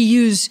 We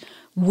use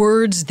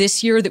words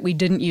this year that we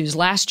didn't use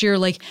last year.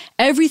 Like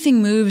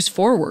everything moves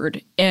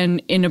forward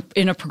and in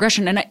a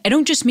progression. And I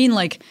don't just mean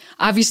like,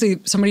 obviously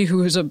somebody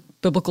who is a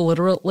biblical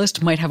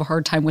literalist might have a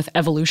hard time with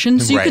evolution.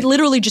 So you could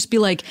literally just be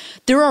like,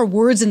 there are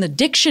words in the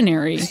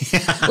dictionary.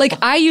 Like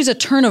I use a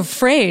turn of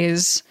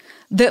phrase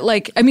that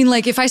like, I mean,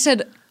 like if I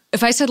said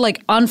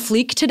like on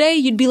fleek today,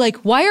 you'd be like,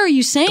 why are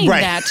you saying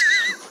that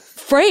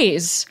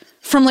phrase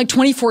from like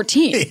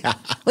 2014? Yeah.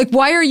 Like,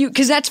 why are you?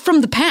 Because that's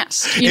from the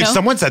past. If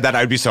someone said that,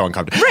 I'd be so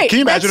uncomfortable. Right. Can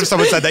you imagine if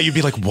someone said that? You'd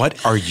be like,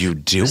 what are you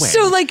doing?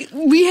 So like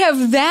we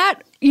have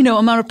that,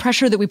 amount of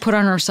pressure that we put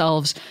on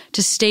ourselves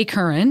to stay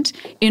current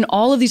in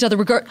all of these other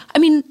regards. I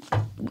mean,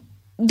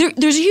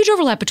 there's a huge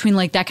overlap between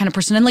like that kind of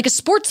person and like a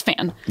sports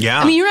fan. Yeah.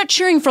 I mean, you're not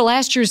cheering for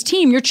last year's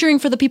team. You're cheering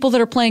for the people that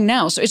are playing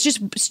now. So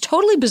it's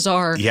totally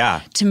bizarre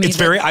to me. It's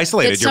very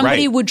isolated. That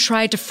somebody would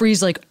try to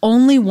freeze like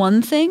only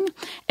one thing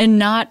and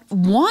not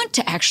want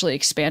to actually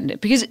expand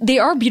it, because they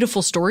are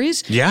beautiful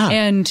stories. Yeah.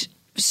 And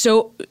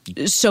so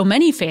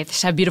many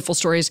faiths have beautiful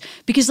stories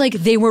because like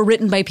they were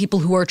written by people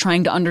who are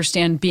trying to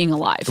understand being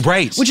alive.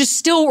 Right. Which is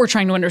still what we're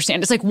trying to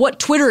understand. It's like what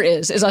Twitter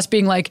is us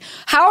being like,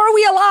 how are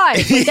we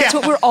alive? Like, that's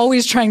what we're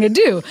always trying to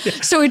do.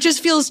 So it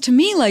just feels to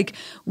me like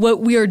what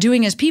we are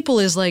doing as people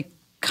is like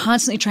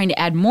constantly trying to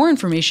add more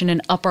information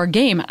and up our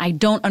game. I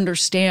don't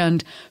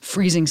understand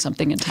freezing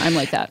something in time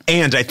like that.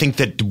 And I think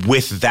that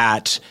with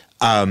that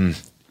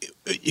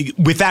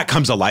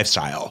comes a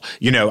lifestyle.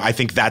 I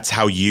think that's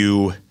how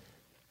you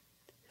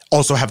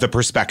also have the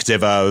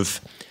perspective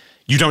of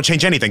you don't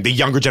change anything. The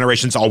younger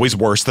generation's always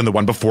worse than the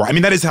one before. I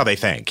mean, that is how they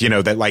think,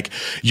 that like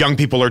young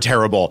people are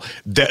terrible.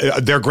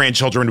 Their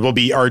grandchildren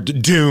are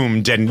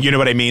doomed. And you know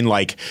what I mean?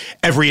 Like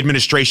every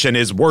administration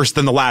is worse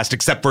than the last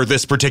except for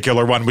this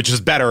particular one, which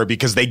is better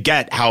because they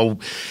get how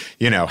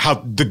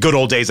the good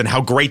old days and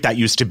how great that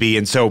used to be.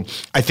 And so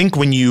I think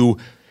when you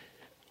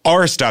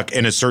are stuck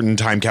in a certain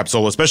time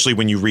capsule, especially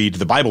when you read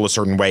the Bible a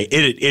certain way,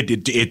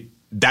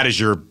 that is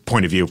your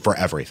point of view for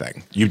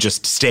everything. You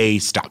just stay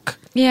stuck.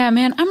 Yeah,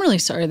 man, I'm really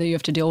sorry that you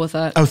have to deal with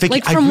that. Oh, thank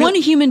you. Like from one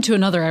human to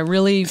another, that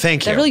really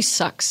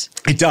sucks.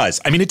 It does.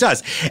 I mean, it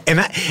does. And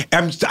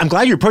I'm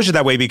glad you approach it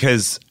that way,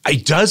 because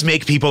it does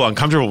make people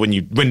uncomfortable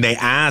when they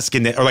ask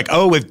and or like,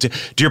 oh, do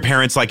your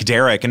parents like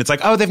Derek? And it's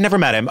like, oh, they've never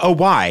met him. Oh,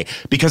 why?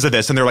 Because of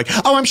this. And they're like,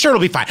 oh, I'm sure it'll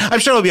be fine. I'm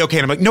sure it'll be okay.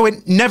 And I'm like, no,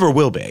 it never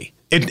will be.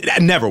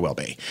 It never will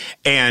be.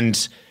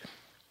 And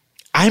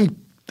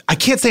I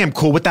can't say I'm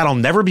cool with that. I'll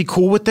never be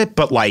cool with it,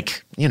 but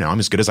like, I'm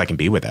as good as I can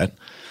be with it.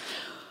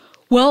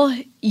 Well,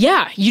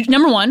 yeah.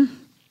 Number one,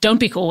 don't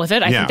be cool with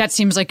it. I think that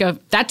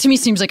to me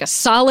seems like a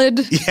solid.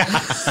 Yeah.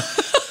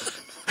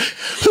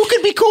 Who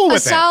could be cool with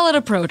it? A solid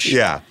approach.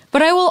 Yeah.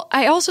 But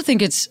I also think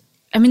that's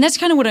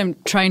kind of what I'm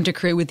trying to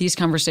create with these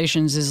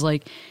conversations is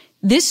like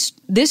this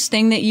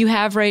thing that you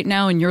have right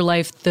now in your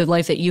life, the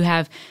life that you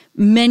have,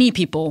 many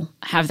people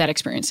have that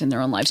experience in their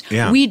own lives.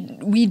 Yeah.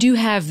 We do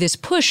have this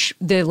push,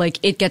 the like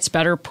it gets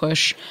better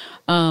push,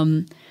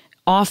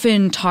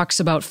 often talks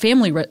about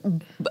family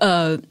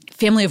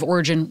of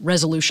origin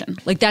resolution.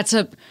 Like that's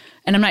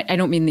and I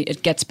don't mean the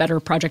It Gets Better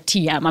Project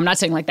TM. I'm not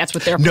saying like that's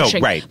what they're No,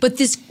 pushing. right. But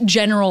this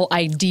general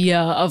idea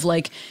of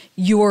like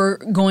you're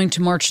going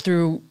to march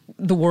through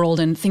the world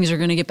and things are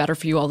going to get better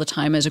for you all the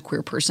time as a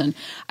queer person.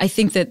 I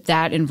think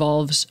that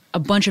involves a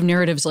bunch of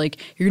narratives like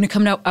you're going to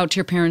come out to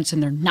your parents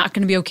and they're not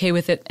going to be okay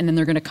with it and then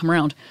they're going to come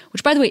around,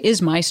 which by the way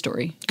is my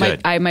story.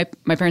 Good. My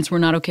parents were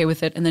not okay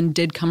with it and then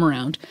did come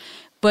around.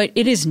 But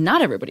it is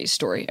not everybody's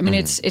story. I mean,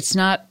 it's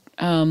not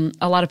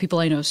a lot of people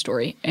I know's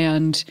story.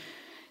 And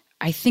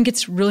I think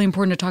it's really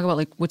important to talk about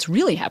like what's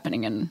really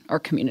happening in our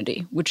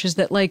community, which is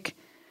that like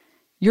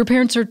your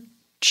parents are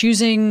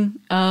choosing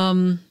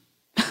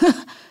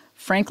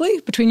frankly,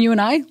 between you and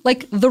I,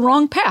 like the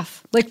wrong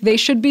path. Like they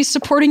should be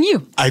supporting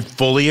you. I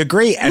fully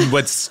agree. And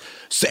this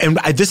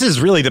is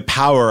really the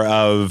power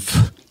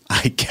of,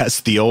 I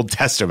guess, the Old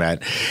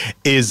Testament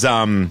is,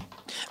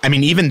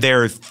 even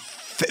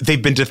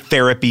they've been to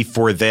therapy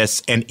for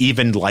this. And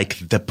even like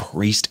the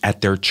priest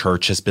at their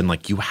church has been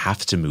like, you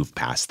have to move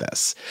past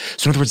this.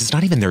 So in other words, it's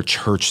not even their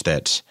church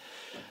that,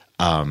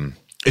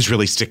 is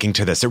really sticking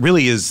to this. It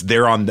really is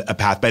they're on a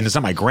path, and it's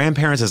not my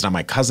grandparents, it's not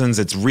my cousins.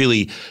 It's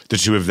really the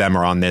two of them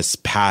are on this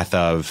path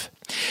of,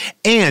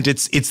 and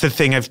it's the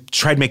thing I've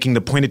tried making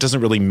the point. It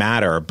doesn't really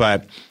matter,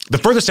 but the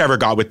furthest I ever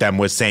got with them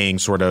was saying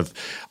sort of,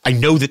 I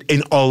know that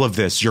in all of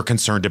this, you're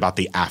concerned about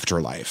the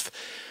afterlife.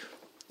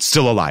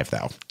 Still alive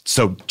though.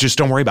 So just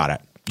don't worry about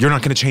it. You're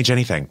not going to change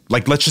anything.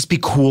 Like, let's just be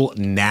cool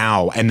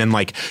now. And then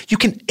like you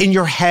can, in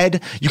your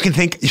head, you can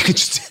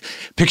just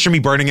picture me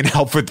burning in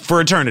hell for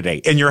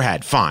eternity in your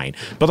head. Fine.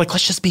 But like,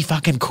 let's just be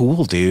fucking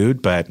cool,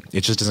 dude. But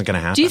it just isn't going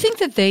to happen. Do you think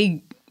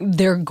that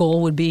their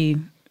goal would be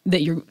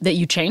that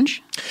you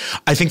change?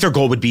 I think their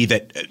goal would be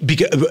that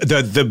because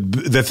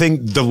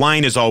the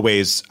line is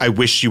always, I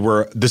wish you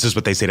were, this is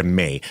what they say to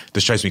me.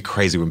 This drives me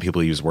crazy when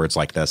people use words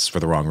like this for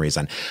the wrong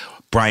reason.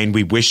 Brian,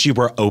 we wish you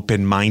were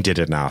open-minded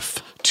enough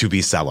to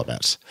be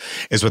celibate,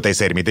 is what they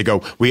say to me. They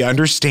go, we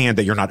understand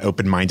that you're not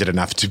open-minded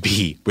enough to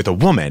be with a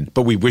woman,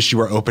 but we wish you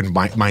were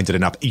open-minded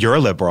enough. You're a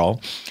liberal.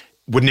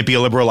 Wouldn't it be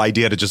a liberal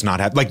idea to just not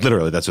have, like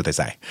literally that's what they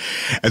say.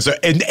 And so,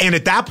 and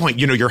at that point,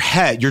 you know, your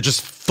head, you're just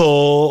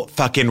full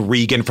fucking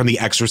Regan from The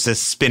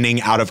Exorcist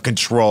spinning out of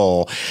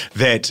control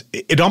that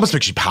it almost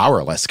makes you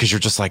powerless because you're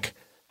just like,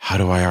 how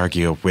do I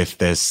argue with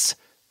this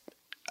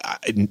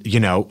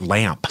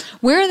lamp?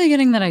 Where are they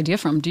getting that idea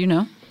from? Do you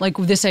know? Like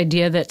this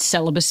idea that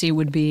celibacy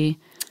would be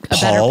a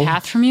better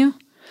path from you?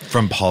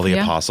 From Paul the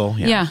Apostle?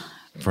 Yeah.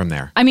 From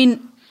there. I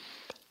mean,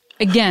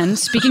 again,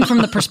 speaking from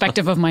the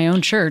perspective of my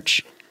own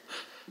church,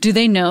 do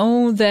they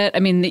know that, I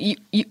mean, that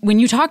when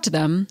you talk to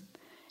them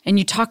and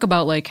you talk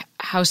about like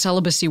how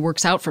celibacy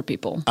works out for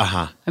people,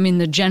 I mean,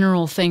 the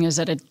general thing is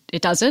that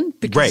it doesn't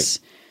because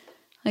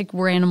like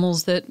we're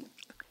animals that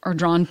are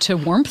drawn to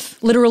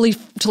warmth, literally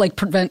to like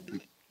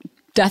prevent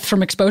death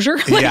from exposure.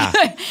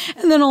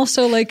 And then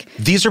also like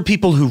these are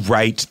people who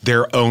write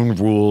their own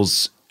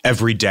rules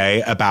every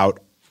day about,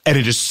 and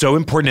it is so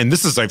important. And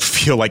this is, I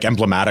feel like,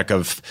 emblematic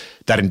of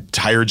that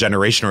entire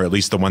generation, or at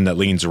least the one that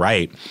leans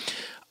right.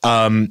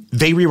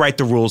 They rewrite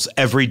the rules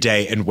every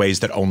day in ways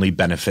that only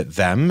benefit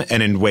them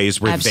and in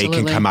ways where they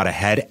can come out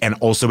ahead and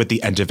also at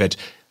the end of it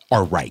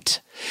are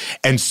right.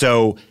 And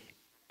so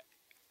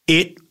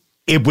it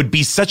would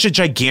be such a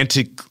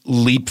gigantic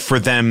leap for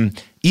them,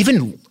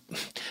 even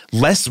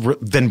less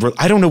than,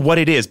 I don't know what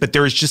it is, but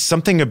there is just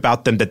something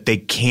about them that they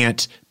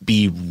can't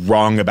be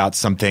wrong about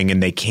something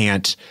and they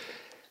can't,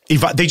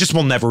 they just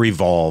will never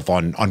evolve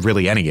on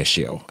really any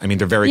issue. I mean,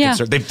 they're very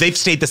concerned. They've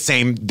stayed the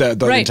same the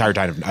entire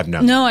time I've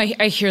known. No,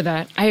 I hear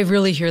that. I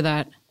really hear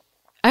that.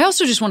 I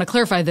also just want to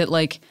clarify that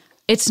like,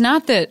 it's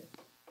not that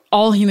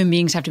all human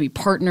beings have to be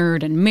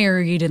partnered and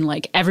married and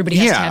like everybody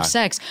has to have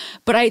sex.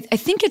 But I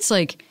think it's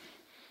like,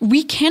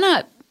 we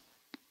cannot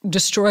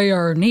destroy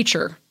our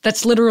nature.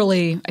 That's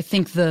literally, I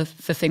think, the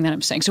thing that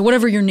I'm saying. So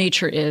whatever your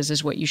nature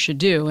is what you should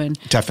do. And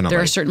definitely,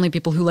 there are certainly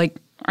people who like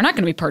are not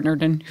going to be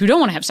partnered and who don't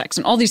want to have sex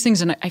and all these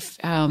things. And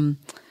I'm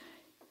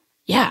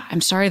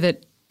sorry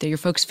that your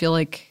folks feel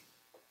like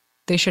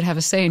they should have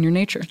a say in your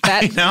nature.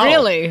 That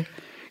really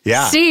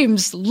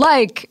seems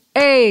like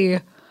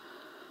a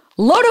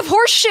load of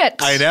horse shit.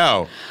 I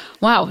know.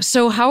 Wow.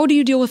 So how do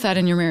you deal with that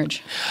in your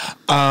marriage?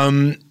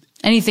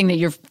 Anything that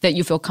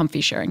you feel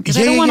comfy sharing, because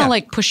I don't want to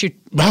like push you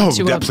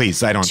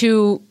please, I don't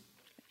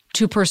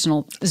too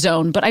personal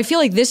zone. But I feel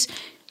like this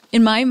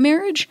in my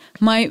marriage,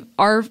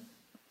 our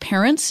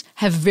parents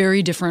have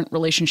very different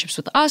relationships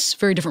with us,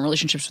 very different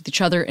relationships with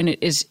each other, and it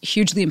is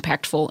hugely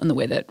impactful in the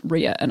way that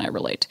Rhea and I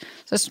relate.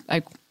 So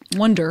I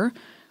wonder,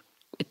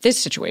 with this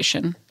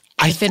situation,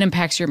 if it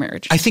impacts your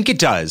marriage. I think it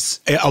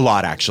does a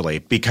lot, actually,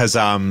 because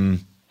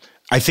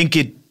I think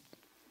it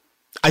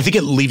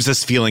leaves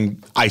us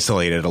feeling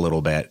isolated a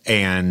little bit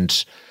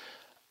and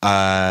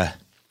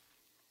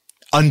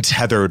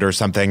untethered or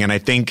something. And I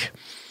think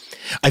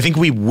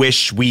we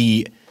wish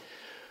we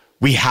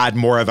had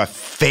more of a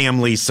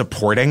family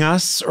supporting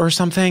us or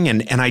something.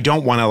 And I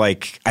don't want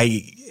to I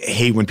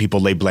hate when people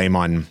lay blame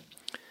on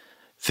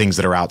things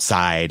that are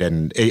outside.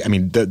 And I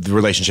mean, the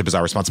relationship is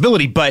our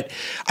responsibility. But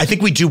I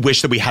think we do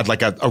wish that we had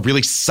like a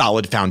really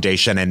solid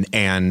foundation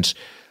and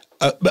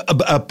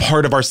a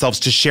part of ourselves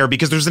to share,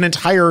 because there's an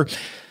entire,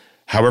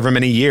 however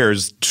many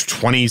years,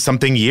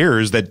 20-something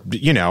years that,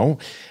 you know,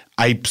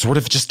 I sort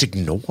of just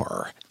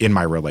ignore in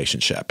my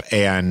relationship.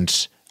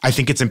 And I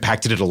think it's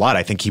impacted it a lot.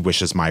 I think he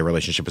wishes my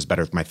relationship was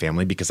better with my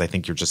family, because I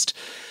think you're just,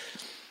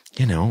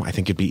 you know, I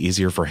think it'd be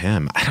easier for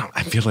him.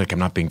 I feel like I'm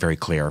not being very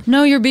clear.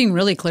 No, you're being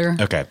really clear.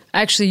 Okay.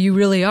 Actually, you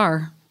really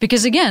are.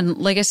 Because again,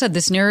 like I said,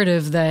 this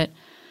narrative that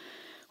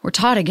we're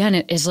taught again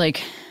is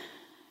like,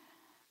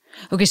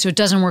 okay, so it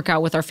doesn't work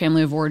out with our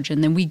family of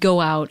origin. Then we go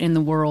out in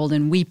the world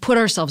and we put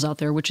ourselves out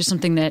there, which is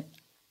something that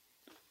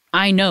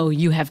I know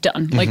you have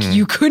done. Like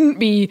you couldn't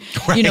be,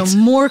 you know,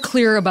 more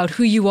clear about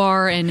who you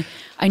are. And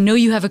I know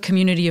you have a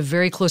community of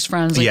very close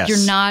friends. Like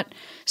you're not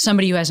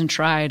somebody who hasn't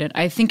tried. And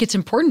I think it's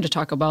important to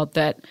talk about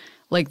that.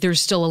 Like there's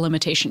still a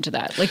limitation to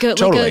that. Like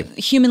a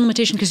human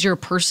limitation, because you're a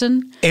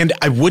person. And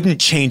I wouldn't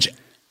change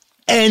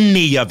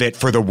any of it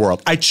for the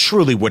world. I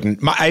truly wouldn't.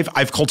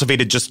 I've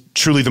cultivated just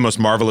truly the most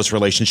marvelous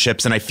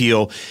relationships. And I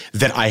feel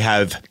that I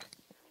have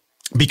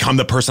become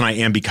the person I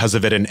am because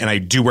of it. And I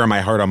do wear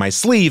my heart on my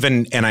sleeve.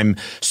 And I'm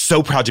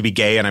so proud to be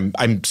gay. And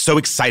I'm so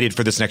excited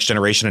for this next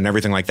generation and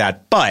everything like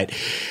that. But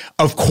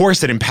of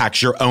course it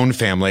impacts your own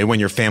family when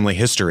your family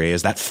history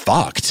is that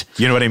fucked.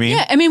 You know what I mean?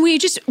 Yeah. I mean,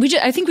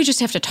 I think we just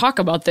have to talk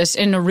about this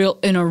in a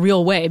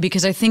real way,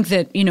 because I think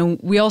that, you know,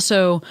 we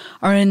also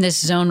are in this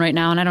zone right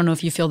now. And I don't know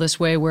if you feel this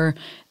way, where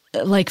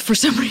like for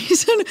some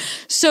reason,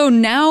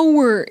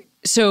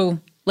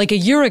 like a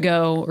year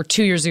ago or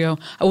 2 years ago,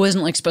 I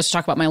wasn't like supposed to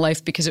talk about my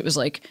life because it was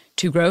like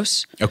too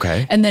gross.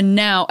 Okay. And then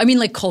now, I mean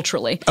like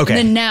culturally. Okay. And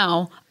then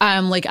now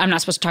I'm like, I'm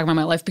not supposed to talk about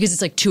my life because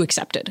it's like too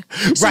accepted.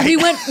 So right. we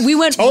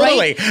went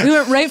totally. we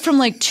went right from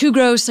like too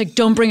gross, like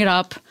don't bring it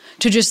up,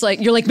 to just like,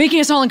 you're like making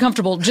us all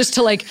uncomfortable, just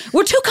to like,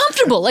 we're too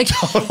comfortable. Like,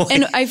 totally.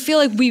 And I feel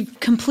like we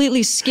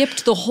completely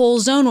skipped the whole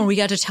zone where we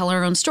got to tell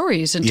our own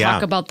stories and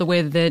talk about the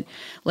way that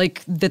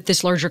that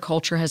this larger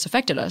culture has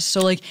affected us.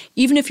 So like,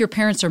 even if your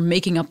parents are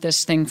making up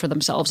this thing for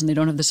themselves and they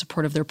don't have the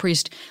support of their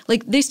priest,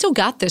 like they still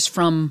got this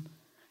from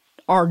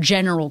our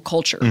general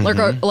culture.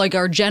 Mm-hmm. Like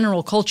our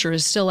general culture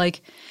is still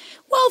like,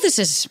 well, this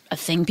is a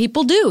thing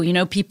people do. You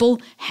know, people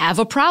have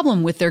a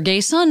problem with their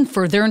gay son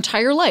for their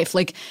entire life.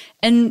 Like,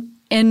 and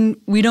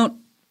we don't,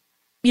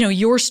 you know,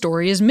 your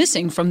story is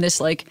missing from this,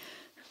 like,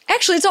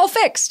 actually, it's all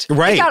fixed.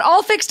 Right. It got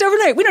all fixed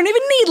overnight. We don't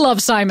even need Love,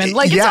 Simon.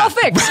 Like, it's all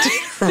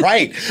fixed.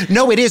 Right.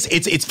 No, it is.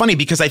 It's funny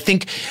because I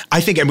think,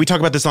 and we talk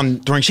about this on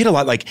Throwing Shade a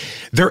lot, like,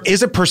 there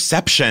is a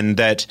perception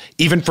that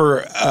even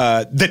for,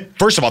 that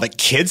first of all, that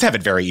kids have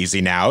it very easy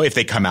now if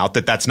they come out,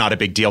 that's not a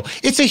big deal.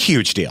 It's a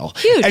huge deal.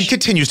 Huge. And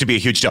continues to be a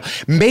huge deal.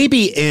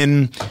 Maybe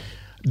in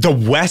the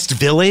West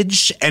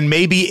Village and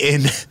maybe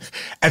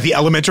at the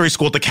elementary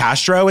school at the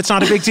Castro, it's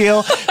not a big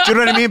deal. Do you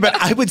know what I mean? But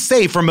I would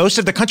say for most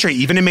of the country,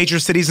 even in major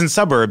cities and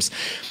suburbs,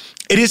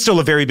 it is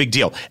still a very big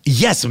deal.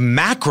 Yes,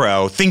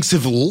 macro, things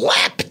have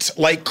leapt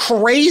like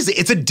crazy.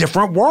 It's a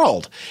different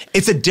world.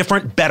 It's a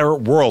different, better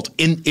world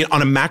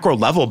on a macro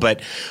level. But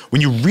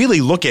when you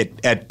really look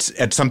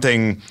at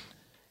something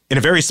in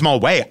a very small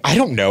way, I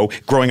don't know,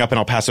 growing up in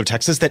El Paso,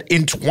 Texas, that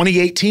in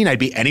 2018, I'd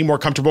be any more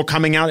comfortable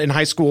coming out in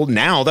high school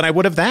now than I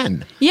would have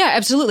then. Yeah,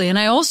 absolutely. And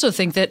I also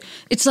think that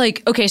it's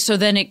like, okay, so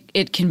then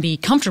it can be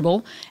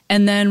comfortable.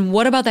 And then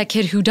what about that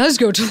kid who does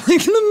go to like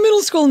the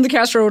middle school in the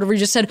Castro or whatever you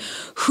just said,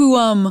 who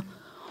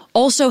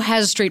also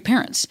has straight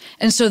parents.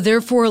 And so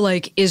therefore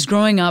like is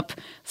growing up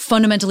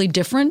fundamentally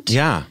different.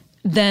 Yeah.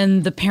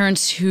 Than the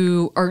parents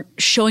who are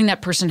showing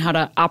that person how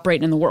to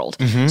operate in the world.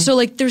 Mm-hmm. So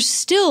like there's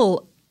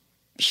still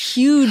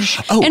huge,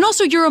 and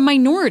also you're a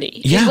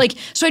minority. Yeah. Like,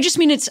 so I just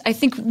mean I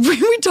think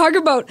we talk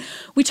about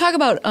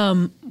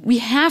we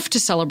have to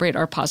celebrate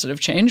our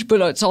positive change,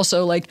 but it's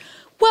also like,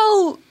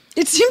 well,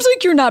 it seems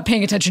like you're not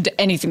paying attention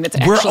to anything that's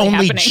actually happening.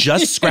 We're only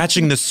just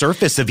scratching the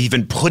surface of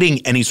even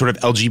putting any sort of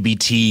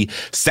LGBT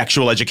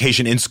sexual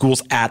education in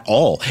schools at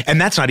all. And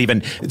that's not even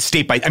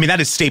that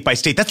is state by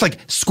state. That's like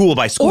school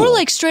by school. Or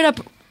like straight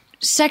up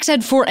sex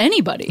ed for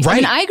anybody. Right. I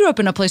mean, I grew up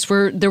in a place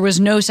where there was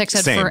no sex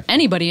ed Same. for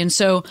anybody. And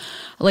so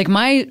like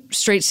my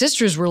straight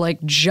sisters were like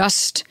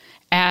just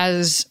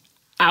as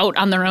out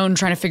on their own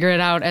trying to figure it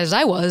out as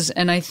I was.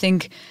 And I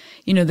think,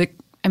 you know,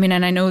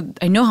 and I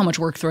know how much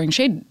work Throwing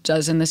Shade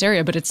does in this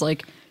area, but it's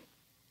like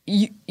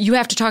you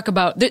have to talk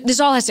about this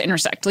all has to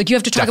intersect. Like you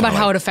have to talk about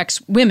how it affects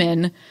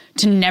women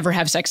to never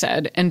have sex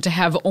ed and to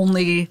have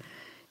only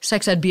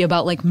sex ed be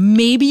about like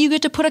maybe you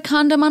get to put a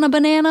condom on a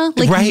banana,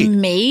 like right.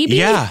 Maybe.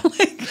 Yeah.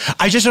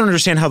 I just don't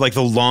understand how like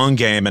the long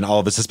game and all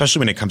of this, especially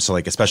when it comes to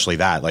like especially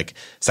that like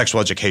sexual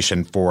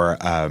education for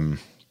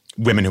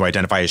women who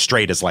identify as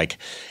straight is like,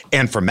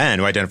 and for men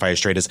who identify as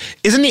straight is,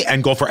 isn't the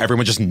end goal for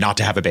everyone just not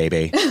to have a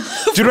baby? Do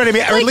you know what I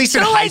mean? Or at least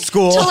in high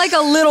school. To like a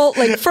little,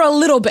 like for a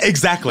little bit.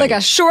 Exactly. Like a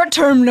short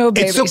term, no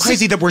babies. It's so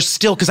crazy that we're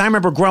still, because I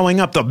remember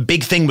growing up, the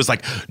big thing was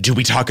like, do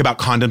we talk about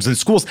condoms in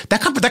schools?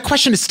 That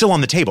question is still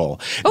on the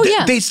table. Oh,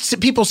 yeah.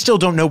 People still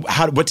don't know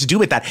what to do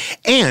with that.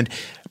 And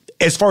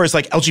as far as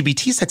like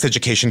LGBT sex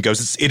education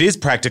goes, it is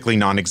practically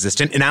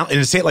non-existent. In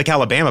a state like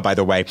Alabama, by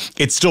the way,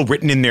 it's still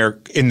written in their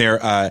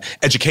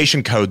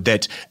education code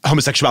that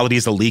homosexuality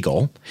is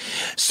illegal.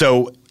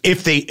 So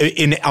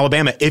in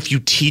Alabama, if you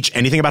teach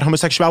anything about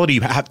homosexuality,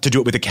 you have to do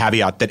it with a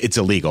caveat that it's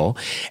illegal.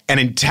 And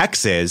in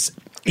Texas,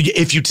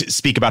 if you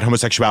speak about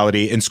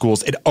homosexuality in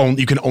schools,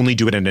 you can only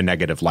do it in a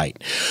negative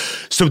light.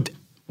 So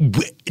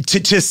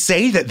to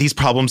say that these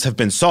problems have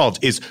been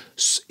solved is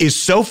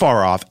so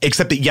far off,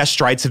 except that yes,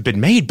 strides have been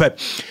made, but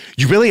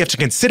you really have to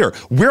consider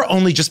we're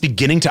only just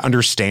beginning to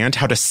understand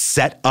how to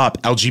set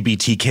up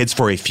LGBT kids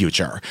for a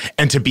future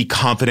and to be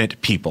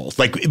confident people.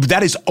 Like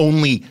that is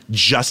only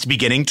just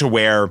beginning to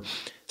where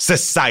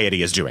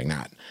society is doing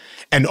that,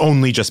 and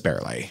only just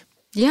barely.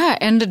 Yeah,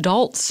 and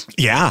adults.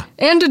 Yeah.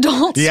 And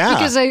adults. Yeah.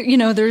 Because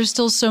there's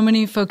still so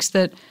many folks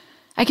that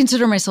I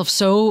consider myself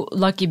so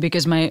lucky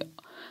because my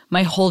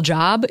whole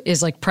job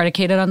is like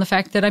predicated on the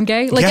fact that I'm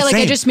gay. Like, yeah,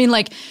 I just mean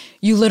like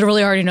you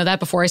literally already know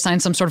that before I sign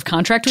some sort of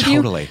contract with you.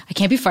 Totally. I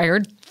can't be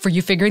fired for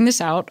you figuring this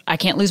out. I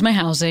can't lose my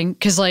housing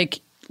because like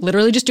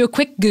literally just do a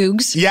quick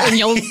Googs and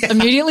you'll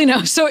immediately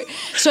know. So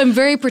I'm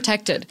very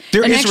protected.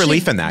 There is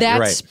relief in that. You're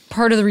right. That's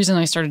part of the reason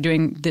I started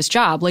doing this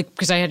job, like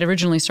because I had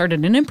originally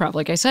started in improv,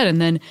 like I said, and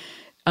then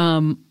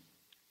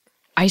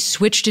I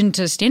switched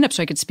into stand-up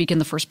so I could speak in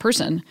the first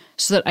person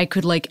so that I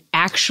could like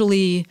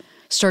actually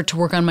start to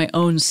work on my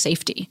own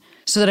safety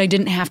so that I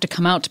didn't have to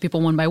come out to people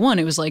one by one.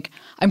 It was like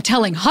I'm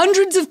telling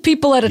hundreds of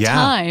people at a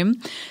time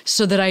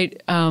so that I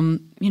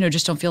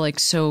just don't feel like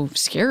so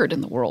scared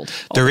in the world.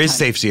 There is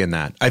safety in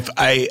that.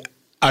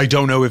 I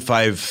don't know if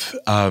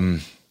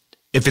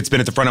if it's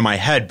been at the front of my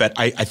head, but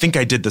I think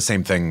I did the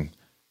same thing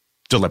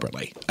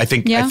deliberately. I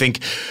think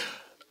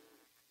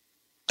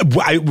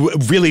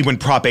really when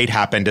Prop 8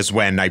 happened is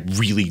when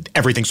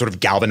everything sort of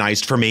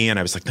galvanized for me and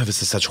I was like, no,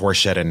 this is such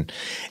horseshit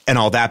and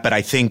all that. But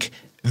I think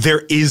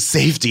there is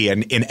safety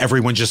in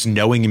everyone just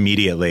knowing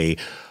immediately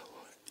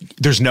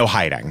there's no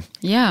hiding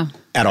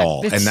at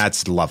all. And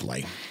that's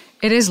lovely.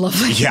 It is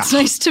lovely. Yeah. It's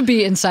nice to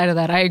be inside of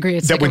that. I agree.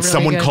 It's that like when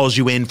someone calls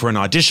you in for an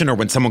audition or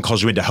when someone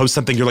calls you in to host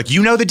something, you're like,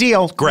 you know the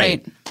deal.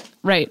 Great.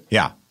 Right.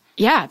 Yeah.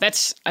 Yeah,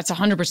 that's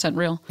 100%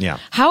 real. Yeah.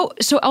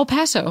 So El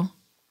Paso,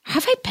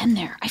 have I been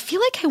there? I feel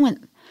like I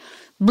went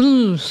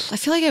no.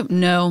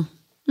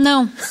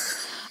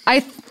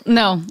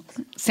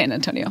 San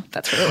Antonio.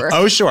 That's where we were.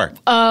 Oh, sure.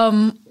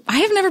 I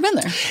have never been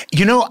there.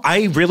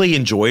 I really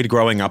enjoyed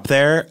growing up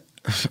there.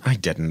 I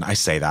didn't. I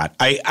say that.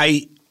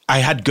 I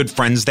had good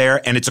friends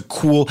there, and it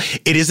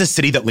is a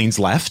city that leans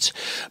left.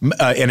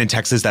 And in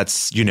Texas,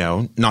 that's,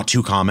 not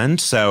too common.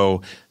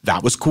 So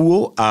that was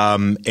cool.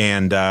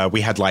 And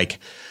we had I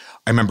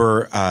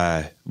remember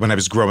when I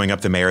was growing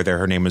up, the mayor there,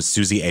 her name was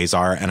Susie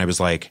Azar, and I was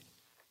like,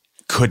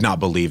 could not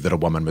believe that a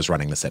woman was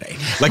running the city.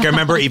 Like, I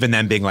remember even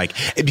then being like,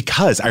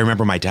 because I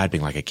remember my dad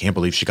being like, I can't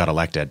believe she got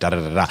elected,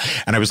 da-da-da-da.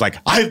 And I was like,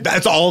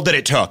 that's all that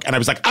it took. And I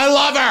was like, I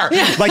love her.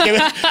 Yeah.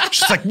 Like,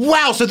 she's like,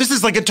 wow, so this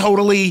is like a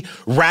totally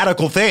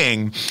radical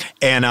thing.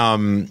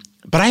 And,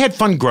 but I had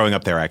fun growing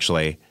up there,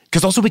 actually.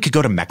 Because also we could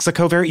go to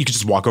Mexico you could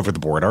just walk over the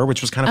border,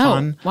 which was kind of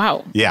fun.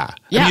 Wow. Yeah. I mean,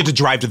 you had to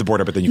drive to the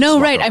border, but then you could No, just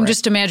walk right. over I'm it.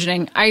 just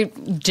imagining. I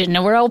didn't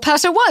know where El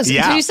Paso was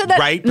until you said that.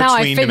 Right now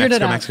between I figured New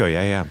Mexico, it out. Mexico.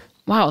 Yeah.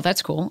 Wow,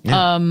 that's cool.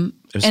 Yeah.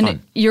 It was and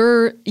fun.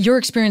 your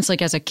experience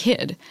like as a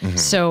kid. Mm-hmm.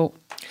 So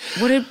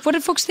what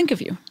did folks think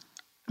of you?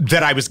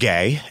 That I was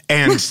gay,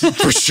 and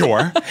for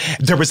sure.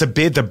 There was the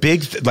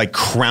big like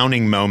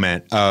crowning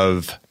moment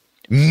of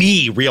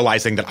me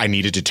realizing that I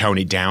needed to tone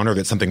it down or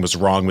that something was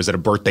wrong was at a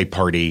birthday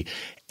party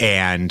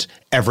and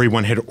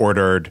everyone had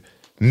ordered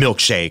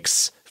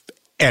milkshakes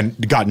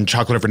and gotten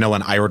chocolate or vanilla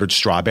and I ordered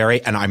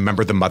strawberry, and I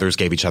remember the mothers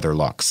gave each other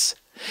looks.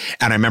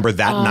 And I remember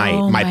that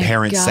night, my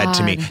parents said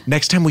to me,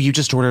 next time, will you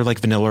just order like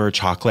vanilla or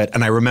chocolate?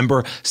 And I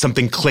remember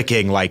something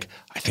clicking, like,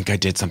 I think I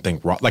did something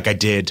wrong. Like I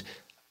did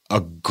a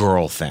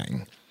girl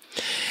thing.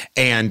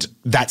 And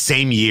that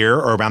same year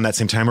or around that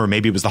same time, or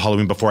maybe it was the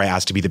Halloween before, I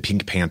asked to be the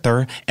Pink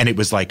Panther. And it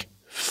was like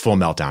full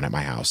meltdown at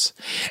my house.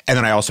 And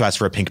then I also asked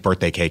for a pink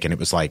birthday cake, and it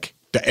was like,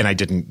 and I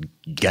didn't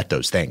get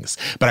those things.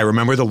 But I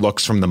remember the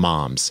looks from the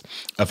moms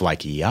of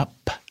like,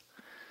 yup.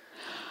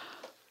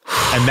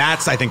 And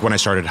that's, I think, when I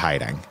started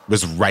hiding. It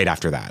was right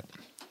after that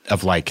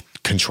of like,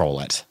 control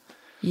it.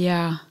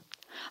 Yeah.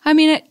 I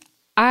mean,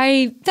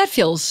 that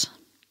feels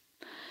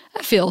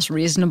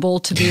reasonable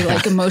to be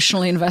like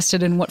emotionally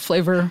invested in what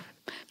flavor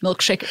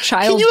milkshake a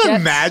child gets. Can you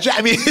imagine?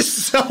 I mean, it's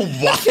so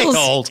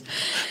wild.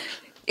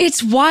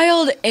 It's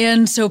wild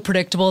and so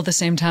predictable at the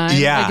same time.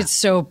 Yeah. Like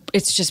it's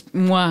just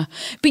mwah.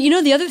 But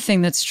the other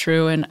thing that's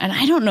true, and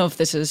I don't know if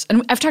this is,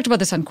 and I've talked about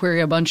this on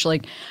Query a bunch,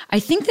 like I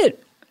think that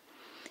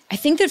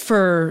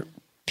for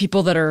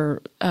people that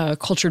are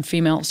cultured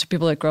females,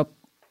 people that grow up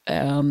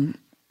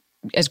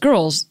as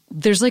girls,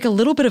 there's like a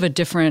little bit of a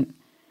different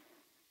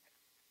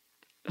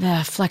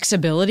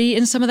flexibility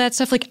in some of that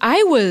stuff. Like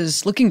I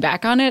was looking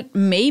back on it,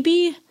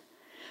 maybe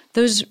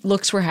those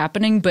looks were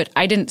happening, but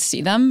I didn't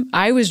see them.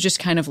 I was just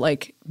kind of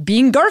like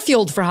being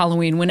Garfield for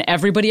Halloween when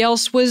everybody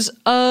else was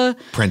a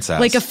princess,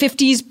 like a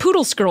 50s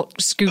poodle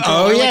scooter,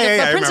 oh, or yeah, like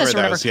yeah, a princess or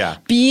whatever. those, yeah.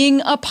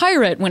 Being a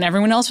pirate when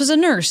everyone else was a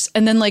nurse.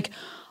 And then like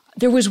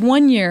there was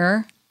one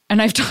year,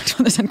 and I've talked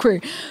about this on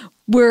Queer,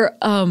 where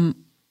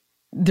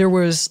there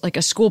was like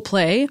a school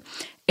play,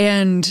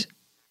 and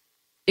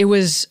it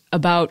was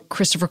about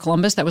Christopher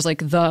Columbus. That was like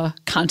the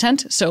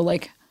content. So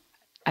like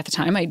at the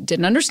time I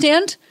didn't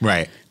understand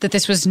that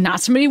this was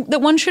not somebody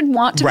that one should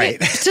want to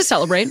to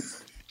celebrate.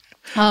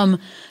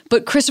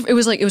 But Christopher,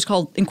 it was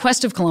called In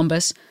Quest of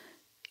Columbus.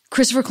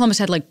 Christopher Columbus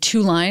had like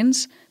 2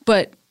 lines,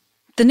 but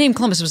the name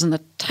Columbus was in the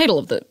title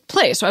of the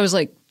play. So I was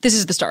like, this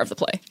is the star of the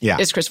play. Yeah.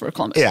 It's Christopher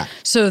Columbus. Yeah.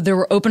 So there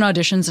were open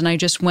auditions, and I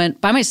just went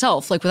by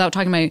myself, like without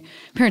talking to my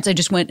parents. I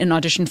just went and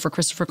auditioned for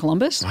Christopher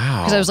Columbus.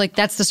 Wow. Because I was like,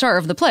 that's the star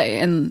of the play.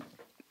 And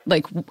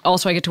like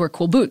also I get to wear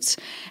cool boots.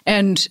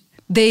 And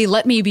they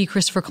let me be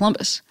Christopher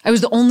Columbus. I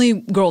was the only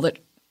girl that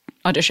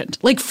auditioned,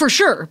 like for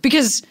sure,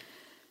 because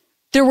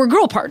there were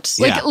girl parts.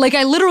 Like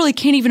I literally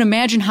can't even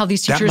imagine how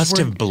these teachers that must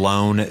have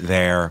blown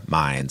their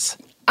minds.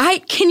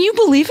 Can you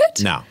believe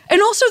it? No.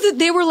 And also that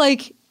they were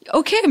like,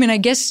 okay, I mean, I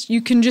guess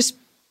you can just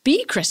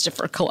be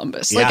Christopher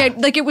Columbus. Yeah.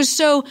 Like it was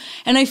so,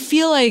 and I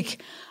feel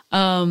like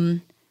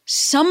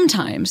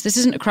sometimes, this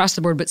isn't across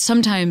the board, but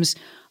sometimes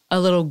a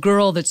little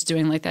girl that's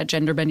doing like that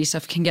gender bendy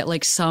stuff can get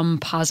like some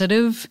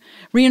positive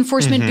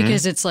reinforcement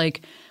because it's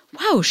like,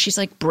 wow, she's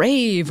like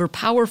brave or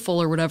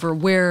powerful or whatever,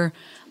 where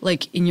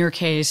like in your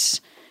case,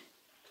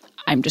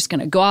 I'm just going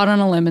to go out on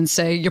a limb and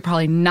say you're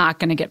probably not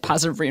going to get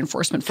positive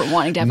reinforcement for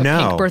wanting to have a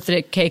pink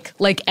birthday cake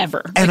like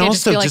ever. And like, also I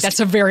just feel like that's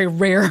a very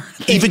rare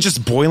thing. Even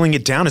just boiling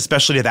it down,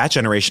 especially to that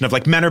generation of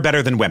like men are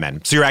better than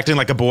women. So you're acting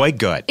like a boy?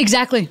 Good.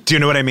 Exactly. Do you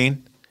know what I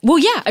mean? Well,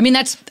 yeah. I mean,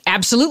 that's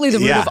absolutely the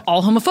root of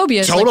all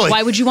homophobia. Totally. Like,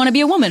 why would you want to be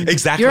a woman?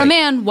 Exactly. You're a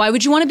man. Why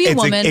would you want to be a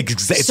woman?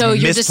 It's so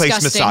you're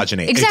misplaced disgusting.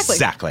 misogyny.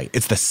 Exactly.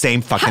 It's the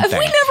same fucking thing. Have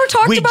we never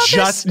talked about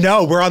this?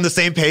 No, we're on the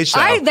same page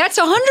though. That's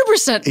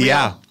 100% real.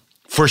 Yeah.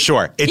 For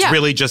sure. It's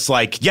really just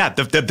like,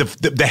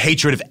 the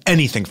hatred of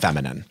anything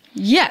feminine.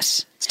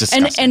 Yes. It's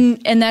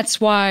disgusting. And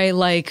that's why,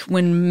 like,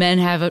 when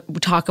men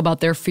talk about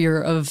their fear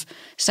of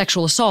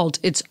sexual assault,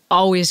 it's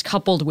always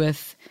coupled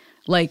with,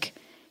 like,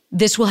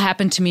 this will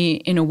happen to me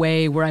in a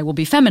way where I will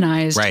be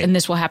feminized, and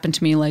this will happen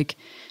to me, like,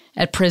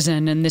 at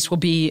prison, and this will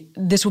be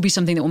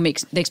something that will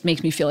makes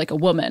me feel like a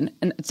woman.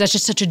 And that's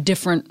just such a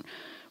different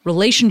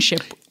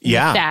relationship with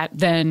that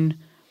than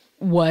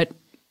what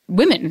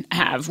women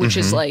have, which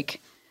is, like,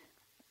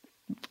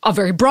 a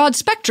very broad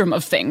spectrum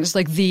of things,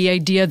 like the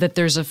idea that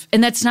there's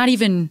and that's not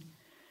even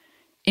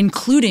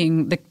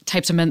including the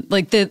types of men,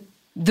 like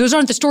those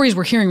aren't the stories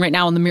we're hearing right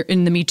now in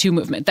the Me Too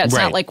movement. That's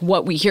not like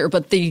what we hear,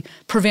 but the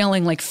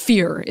prevailing like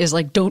fear is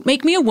like, don't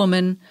make me a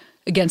woman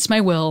against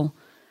my will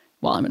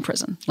while I'm in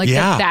prison. Like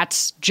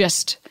that's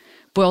just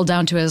boiled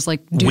down to as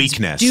like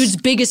weakness. Dude's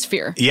biggest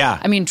fear. Yeah.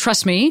 I mean,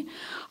 trust me.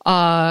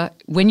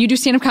 When you do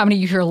stand-up comedy,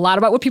 you hear a lot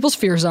about what people's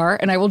fears are.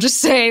 And I will just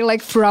say,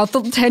 like, throughout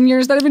the 10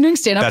 years that I've been doing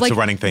stand-up, that's like, a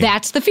running thing.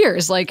 That's the fear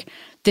is like,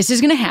 this is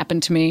going to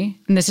happen to me,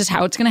 and this is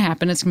how it's going to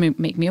happen. It's going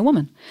to make me a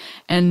woman.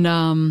 And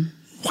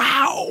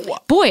wow.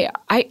 Boy,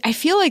 I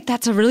feel like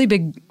that's a really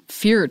big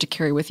fear to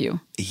carry with you.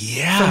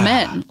 Yeah. For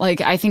men.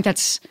 Like, I think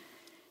that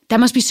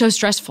must be so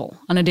stressful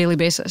on a daily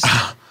basis.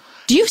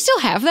 Do you still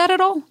have that at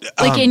all?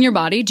 Like, in your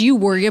body? Do you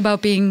worry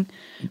about being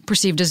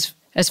perceived as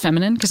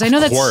feminine? Because I know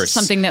that's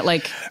something that,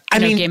 like,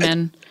 gay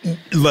men.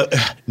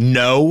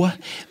 No.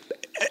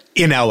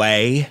 In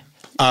LA.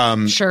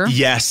 Sure.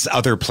 Yes,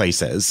 other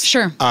places.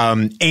 Sure.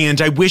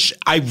 And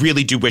I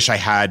really do wish I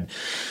had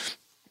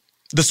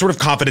the sort of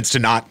confidence to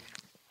not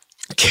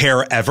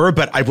care ever.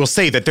 But I will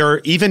say that there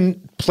are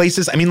even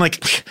places, I mean,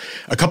 like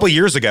a couple of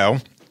years ago,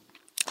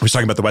 I was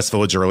talking about the West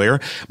Village earlier.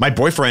 My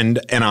boyfriend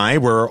and I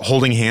were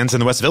holding hands in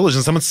the West Village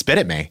and someone spit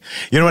at me.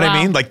 You know what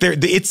I mean? Like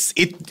it's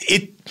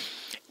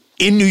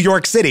in New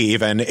York City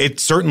even, it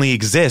certainly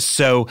exists.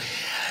 So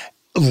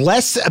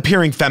less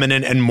appearing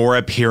feminine and more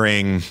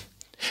appearing,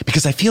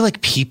 because I feel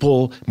like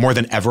people more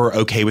than ever are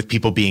okay with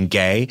people being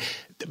gay,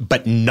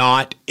 but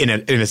not in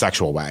a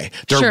sexual way.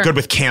 They're good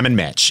with Cam and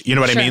Mitch. You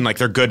know what I mean? Like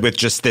they're good with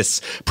just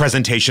this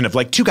presentation of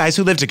like two guys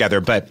who live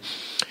together, but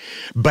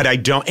I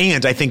don't,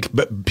 and I think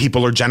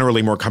people are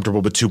generally more comfortable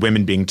with two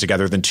women being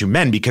together than two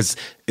men because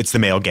it's the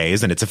male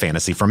gaze and it's a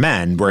fantasy for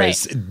men,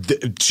 whereas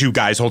two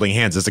guys holding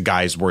hands is a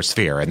guy's worst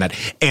fear, and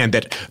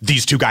that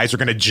these two guys are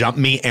going to jump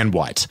me and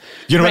what?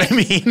 You know what I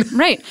mean?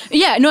 Right.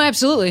 Yeah, no,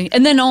 absolutely.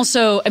 And then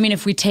also, I mean,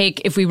 if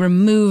we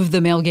remove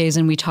the male gaze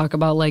and we talk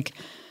about like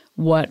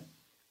what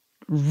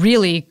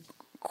really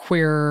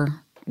queer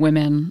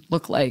women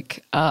look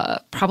like,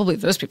 probably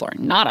those people are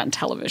not on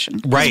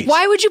television. Right.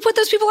 Why would you put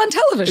those people on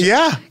television?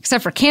 Yeah.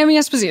 Except for Cami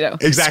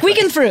Esposito. Exactly.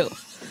 Squeaking through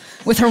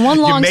with her one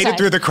long side. You made it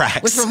through the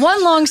cracks. With her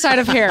one long side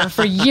of hair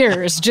for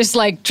years, just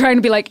like trying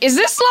to be like, is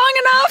this long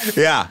enough?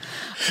 Yeah.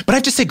 But I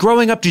have to say,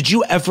 growing up, did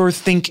you ever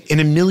think in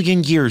a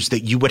million years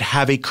that you would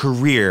have a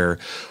career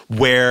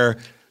where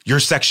your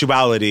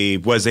sexuality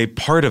was a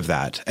part of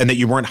that and that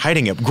you weren't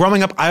hiding it.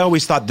 Growing up, I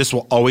always thought this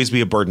will always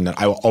be a burden, that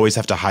I will always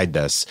have to hide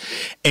this.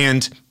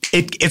 And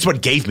it's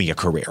what gave me a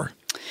career.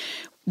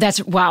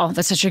 That's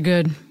such a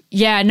good.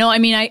 Yeah, no, I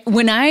mean,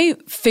 when I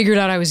figured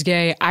out I was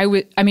gay,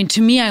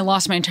 to me, I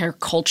lost my entire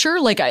culture.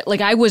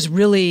 I was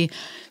really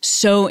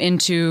so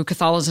into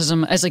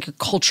Catholicism as like a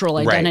cultural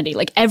identity. Right.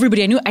 Like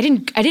everybody I knew, I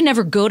didn't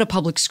ever go to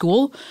public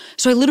school.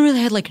 So I literally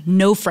had like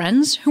no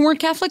friends who weren't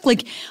Catholic.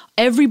 Like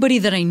everybody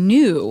that I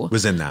knew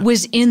was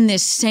in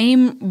this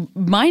same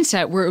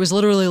mindset where it was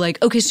literally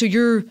like, okay, so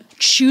you're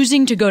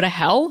choosing to go to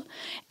hell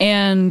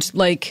and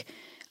like,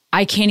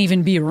 I can't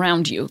even be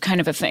around you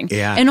kind of a thing.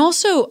 Yeah. And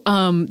also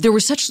there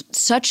was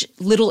such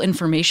little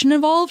information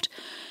involved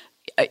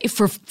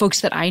for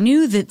folks that I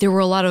knew that there were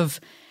a lot of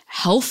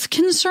health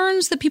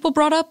concerns that people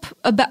brought up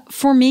about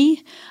for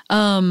me.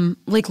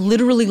 Like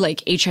literally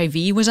like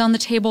HIV was on the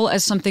table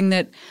as something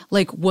that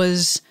like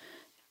was –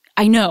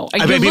 I know.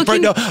 You're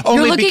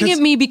looking at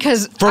me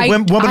because for a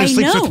woman who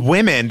sleeps with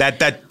women,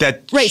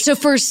 that right. So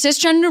for a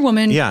cisgender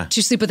woman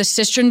to sleep with a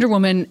cisgender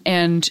woman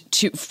and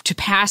to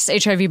pass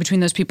HIV between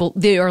those people,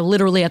 they are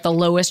literally at the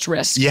lowest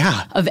risk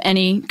of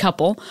any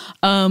couple.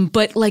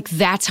 But like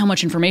that's how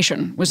much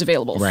information was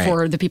available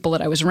for the people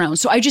that I was around.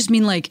 So I just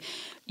mean like,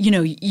 you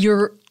know,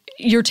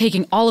 you're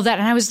taking all of that,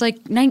 and I was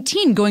like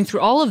 19 going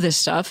through all of this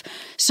stuff.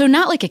 So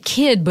not like a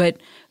kid, but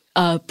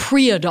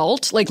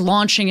pre-adult, like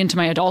launching into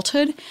my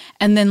adulthood.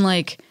 And then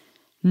like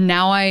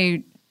now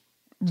I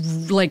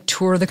like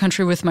tour the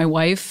country with my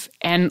wife.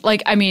 And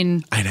like, I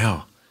mean, I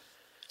know.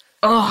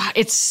 Oh,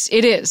 it's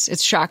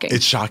shocking.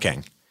 It's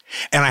shocking.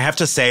 And I have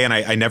to say, and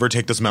I never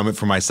take this moment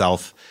for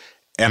myself,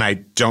 and I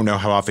don't know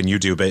how often you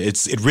do, but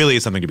it really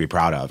is something to be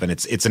proud of. And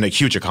it's a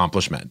huge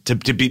accomplishment to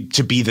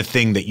be the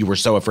thing that you were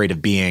so afraid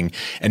of being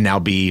and now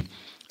be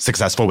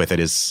successful with it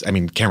is, I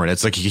mean, Cameron,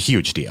 it's like a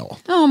huge deal.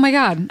 Oh my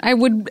God. I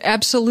would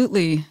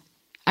absolutely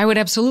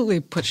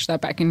push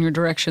that back in your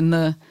direction.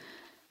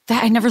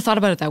 I never thought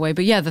about it that way,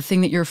 but yeah, the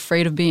thing that you're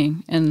afraid of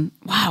being, and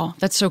wow,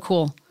 that's so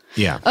cool.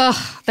 Yeah.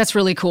 That's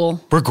really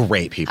cool. We're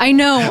great people. I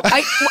know.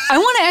 I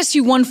want to ask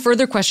you one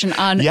further question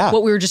on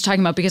what we were just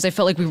talking about, because I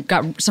felt like we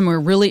got somewhere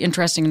really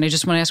interesting, and I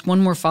just want to ask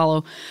one more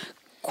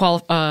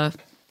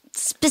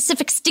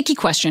specific sticky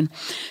question.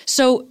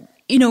 So,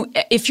 you know,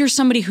 if you're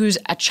somebody who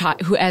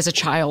as a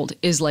child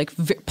is like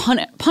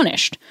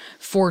punished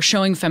for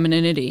showing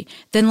femininity,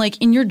 then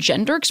like in your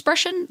gender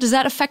expression, does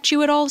that affect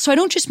you at all? So I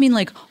don't just mean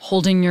like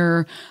holding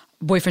your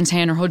boyfriend's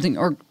hand or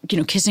you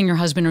know, kissing your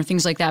husband or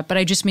things like that, but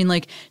I just mean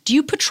like, do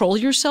you patrol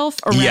yourself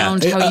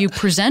around how you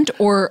present,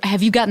 or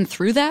have you gotten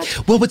through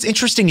that? Well, what's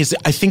interesting is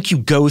I think you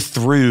go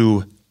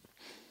through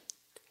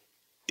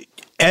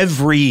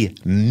every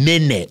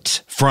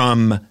minute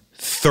from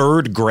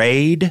third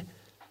grade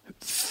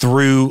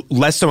through,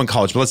 less so in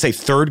college, but let's say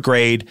third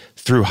grade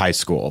through high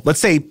school. Let's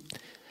say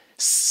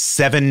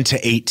 7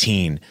 to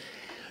 18.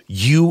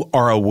 You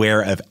are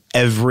aware of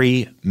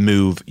every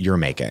move you're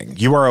making.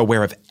 You are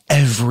aware of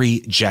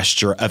every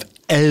gesture, of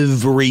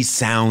every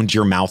sound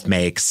your mouth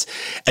makes,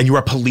 and you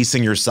are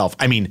policing yourself.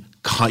 I mean,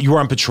 you are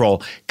on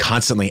patrol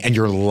constantly, and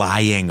you're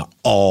lying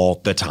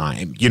all the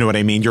time. You know what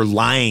I mean? You're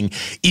lying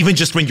even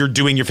just when you're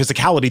doing your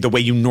physicality the way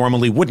you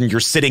normally wouldn't. You're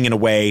sitting in a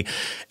way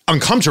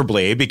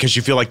uncomfortably because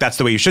you feel like that's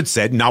the way you should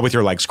sit, not with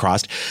your legs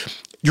crossed.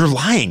 You're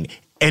lying.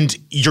 And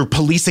you're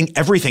policing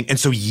everything. And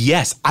so,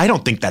 yes, I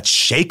don't think that's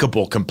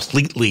shakeable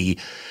completely.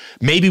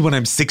 Maybe when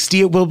I'm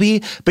 60 it will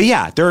be. But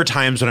yeah, there are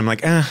times when I'm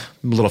like, I'm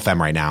a little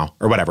femme right now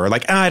or whatever.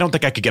 Like, I don't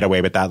think I could get away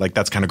with that. Like,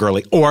 that's kind of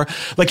girly. Or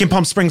like in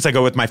Palm Springs, I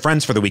go with my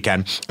friends for the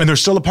weekend. And there's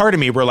still a part of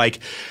me where like,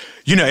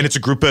 you know, and it's a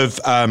group of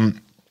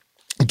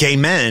gay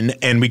men,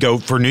 and we go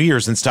for New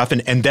Year's and stuff,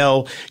 and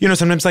they'll, you know,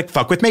 sometimes like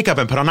fuck with makeup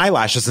and put on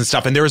eyelashes and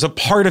stuff. And there is a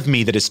part of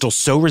me that is still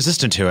so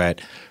resistant to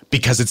it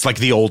because it's like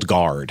the old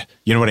guard.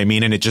 You know what I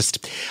mean? And it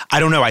just, I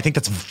don't know. I think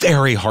that's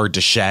very hard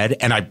to shed.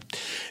 And I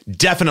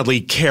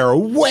definitely care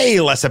way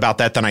less about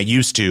that than I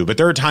used to. But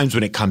there are times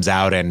when it comes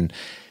out and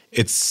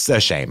it's a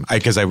shame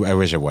because I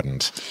wish it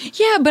wouldn't.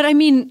 Yeah, but I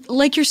mean,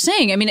 like you're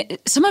saying, I mean,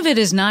 some of it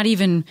is not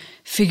even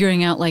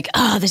figuring out like,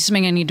 this is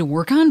something I need to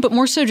work on, but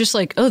more so just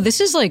like,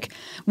 this is like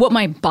what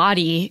my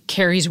body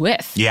carries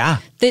with. Yeah.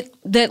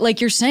 That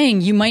like you're saying,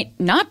 you might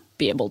not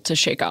be able to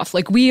shake off.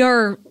 Like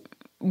you're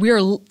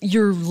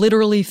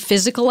literally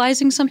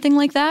physicalizing something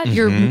like that.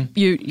 Mm-hmm.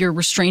 You're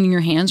restraining your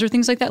hands or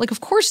things like that. Like,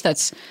 of course,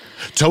 that's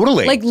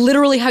totally like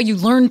literally how you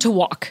learn to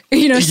walk.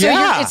 You know, so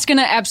it's going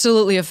to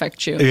absolutely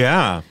affect you.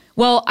 Yeah.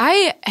 Well,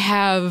 I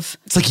have...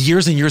 It's like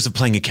years and years of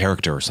playing a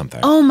character or something.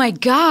 Oh, my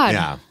God.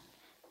 Yeah.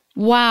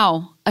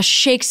 Wow. A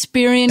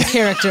Shakespearean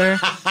character.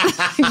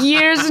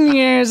 Years and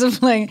years of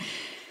playing.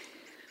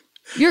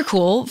 You're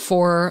cool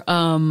for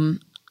coming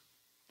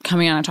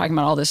on and talking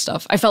about all this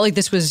stuff. I felt like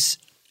this was...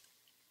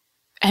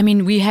 I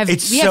mean,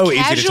 It's so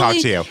easy to talk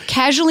to you.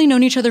 Casually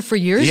known each other for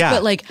years, yeah.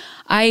 But like,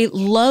 I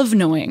love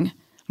knowing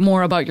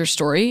more about your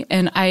story.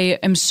 And I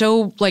am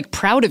so like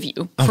proud of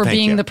you for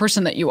being the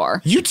person that you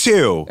are. You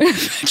too.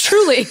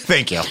 Truly.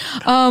 Thank you.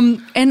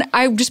 And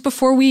I just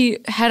before we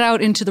head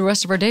out into the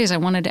rest of our days, I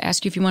wanted to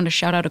ask you if you wanted to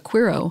shout out a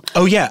Queero.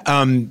 Oh, yeah.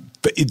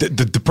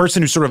 The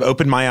person who sort of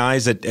opened my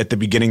eyes at the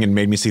beginning and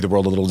made me see the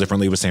world a little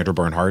differently was Sandra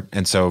Bernhardt.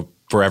 And so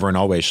forever and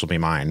always she'll be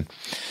mine.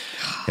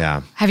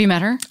 Yeah. Have you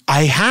met her?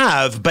 I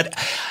have, but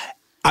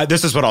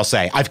this is what I'll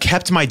say. I've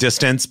kept my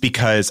distance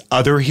because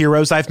other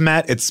heroes I've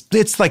met,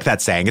 it's like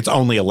that saying, it's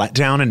only a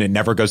letdown and it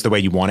never goes the way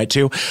you want it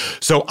to.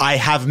 So I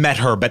have met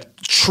her, but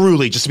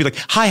truly just to be like,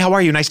 hi, how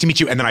are you? Nice to meet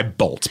you. And then I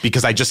bolt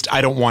because I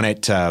don't want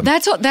it to.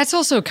 That's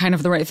also kind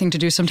of the right thing to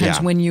do sometimes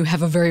when you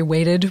have a very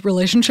weighted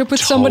relationship with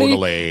somebody.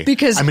 Totally.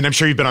 Because I mean, I'm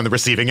sure you've been on the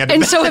receiving end.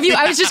 And so have you.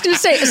 I was just going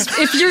to say,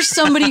 if you're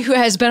somebody who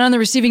has been on the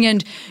receiving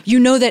end, you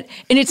know that,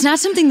 and it's not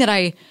something that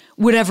I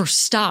would ever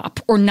stop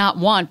or not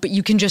want, but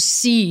you can just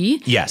see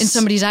in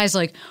somebody's eyes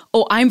like,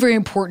 oh, I'm very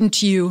important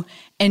to you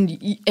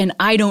and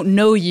I don't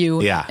know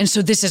you. Yeah. And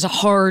so this is a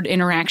hard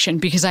interaction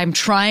because I'm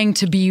trying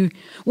to be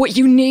what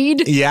you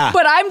need. Yeah.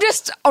 But I'm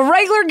just a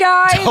regular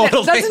guy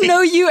that doesn't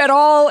know you at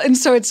all. And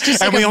so it's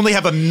just and like we only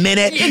have a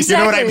minute. Exactly. You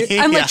know what I mean?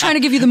 I'm like trying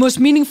to give you the most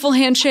meaningful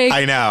handshake.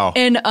 I know.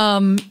 And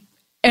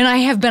I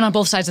have been on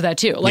both sides of that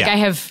too. Like I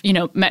have,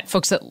 met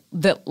folks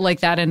that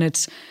like that, and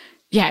it's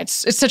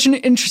such an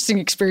interesting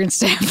experience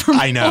to have from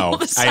I know.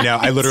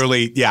 I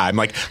literally, I'm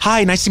like,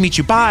 hi, nice to meet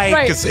you. Bye.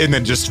 Right. And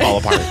then just fall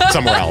apart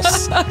somewhere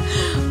else.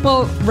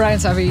 Well, Brian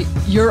Safi,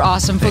 you're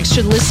awesome. Folks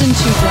should listen to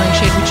Throwing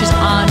Shade, which is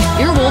on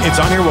Earwolf. It's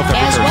on Earwolf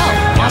as well.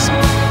 Yeah.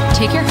 Awesome.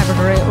 Take care. Have a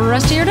great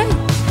rest of your day.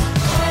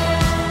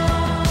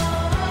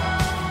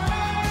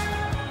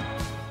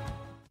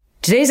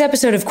 Today's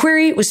episode of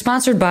Query was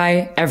sponsored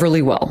by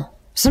Everlywell.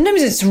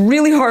 Sometimes it's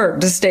really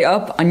hard to stay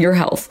up on your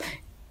health,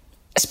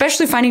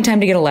 especially finding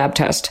time to get a lab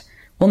test.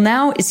 Well,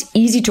 now it's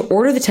easy to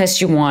order the test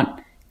you want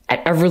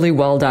at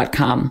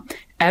everlywell.com.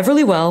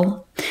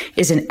 Everlywell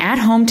is an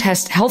at-home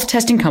health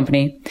testing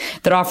company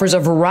that offers a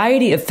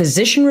variety of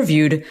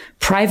physician-reviewed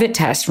private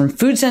tests from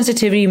food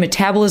sensitivity,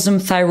 metabolism,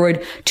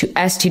 thyroid to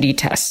STD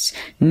tests.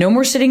 No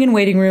more sitting in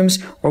waiting rooms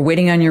or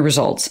waiting on your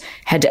results.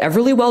 Head to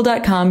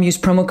everlywell.com, use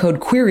promo code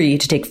QUERY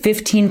to take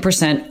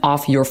 15%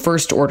 off your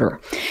first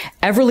order.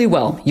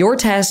 Everlywell, your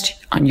test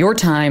on your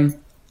time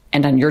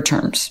and on your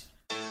terms.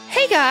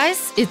 Hey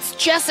guys, it's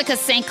Jessica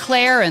St.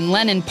 Clair and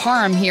Lennon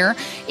Parham here.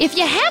 If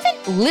you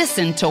haven't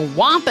listened to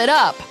Womp It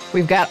Up,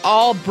 we've got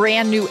all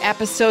brand new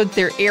episodes.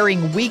 They're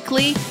airing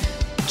weekly.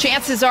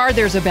 Chances are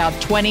there's about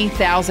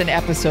 20,000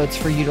 episodes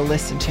for you to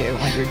listen to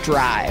on your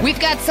drive. We've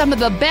got some of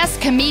the best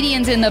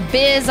comedians in the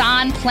biz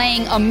on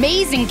playing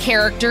amazing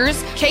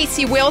characters.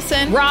 Casey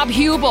Wilson, Rob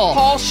Hubel,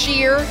 Paul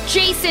Scheer,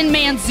 Jason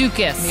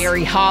Mantzoukas,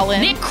 Mary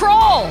Holland, Nick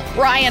Kroll,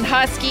 Ryan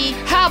Husky.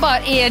 How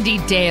about Andy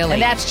Daly?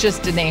 And that's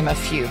just to name a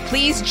few.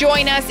 Please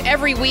join us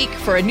every week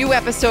for a new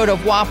episode of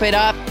Womp It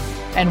Up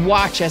and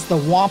watch as the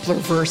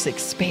Wamplerverse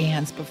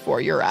expands before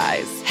your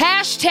eyes.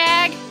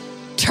 Hashtag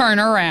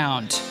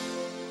turnaround.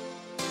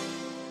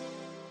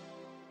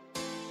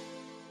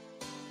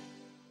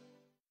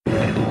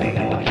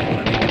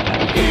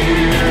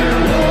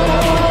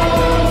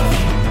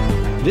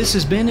 This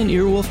has been an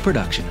Earwolf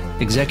production,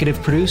 executive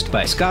produced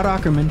by Scott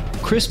Aukerman,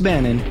 Chris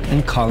Bannon,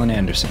 and Colin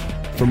Anderson.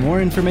 For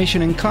more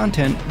information and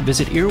content,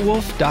 visit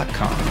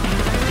earwolf.com.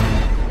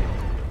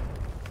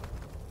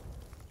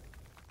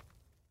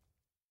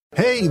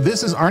 Hey,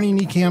 this is Arnie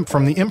Niekamp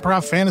from the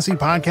Improv Fantasy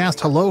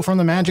Podcast Hello from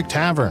the Magic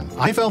Tavern.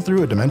 I fell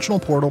through a dimensional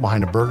portal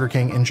behind a Burger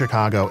King in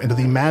Chicago into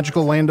the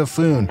magical land of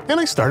Foon,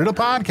 and I started a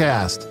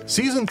podcast.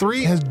 Season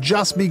 3 has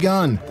just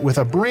begun with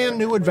a brand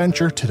new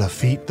adventure to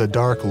defeat the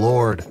Dark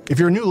Lord. If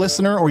you're a new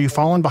listener or you've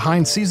fallen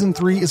behind, Season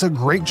 3 is a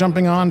great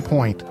jumping on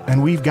point,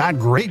 and we've got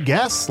great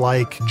guests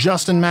like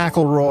Justin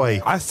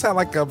McElroy. I sound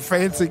like a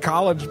fancy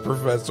college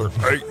professor.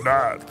 8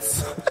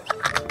 nuts.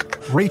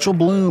 Rachel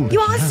Bloom. You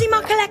want to see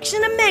my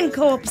collection of men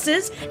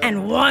corpses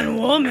and one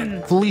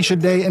woman? Felicia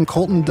Day and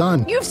Colton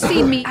Dunn. You've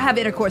seen me have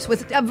intercourse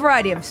with a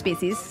variety of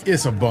species.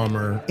 It's a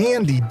bummer.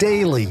 Andy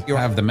Daly. You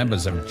have the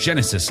members of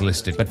Genesis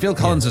listed, but Phil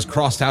Collins is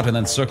crossed out and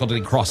then circled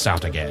and crossed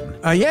out again.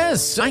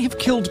 Yes, I have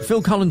killed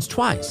Phil Collins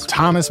twice.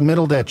 Thomas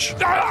Middleditch.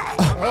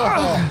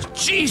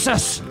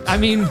 Jesus! I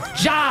mean,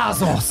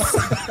 Jazos,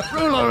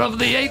 ruler of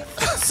the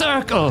 8th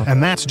circle.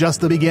 And that's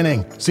just the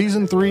beginning.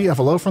 Season 3 of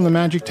Hello from the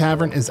Magic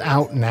Tavern is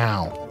out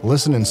now.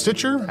 Listen in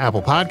Stitcher,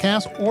 Apple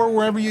Podcasts, or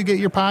wherever you get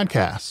your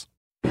podcasts.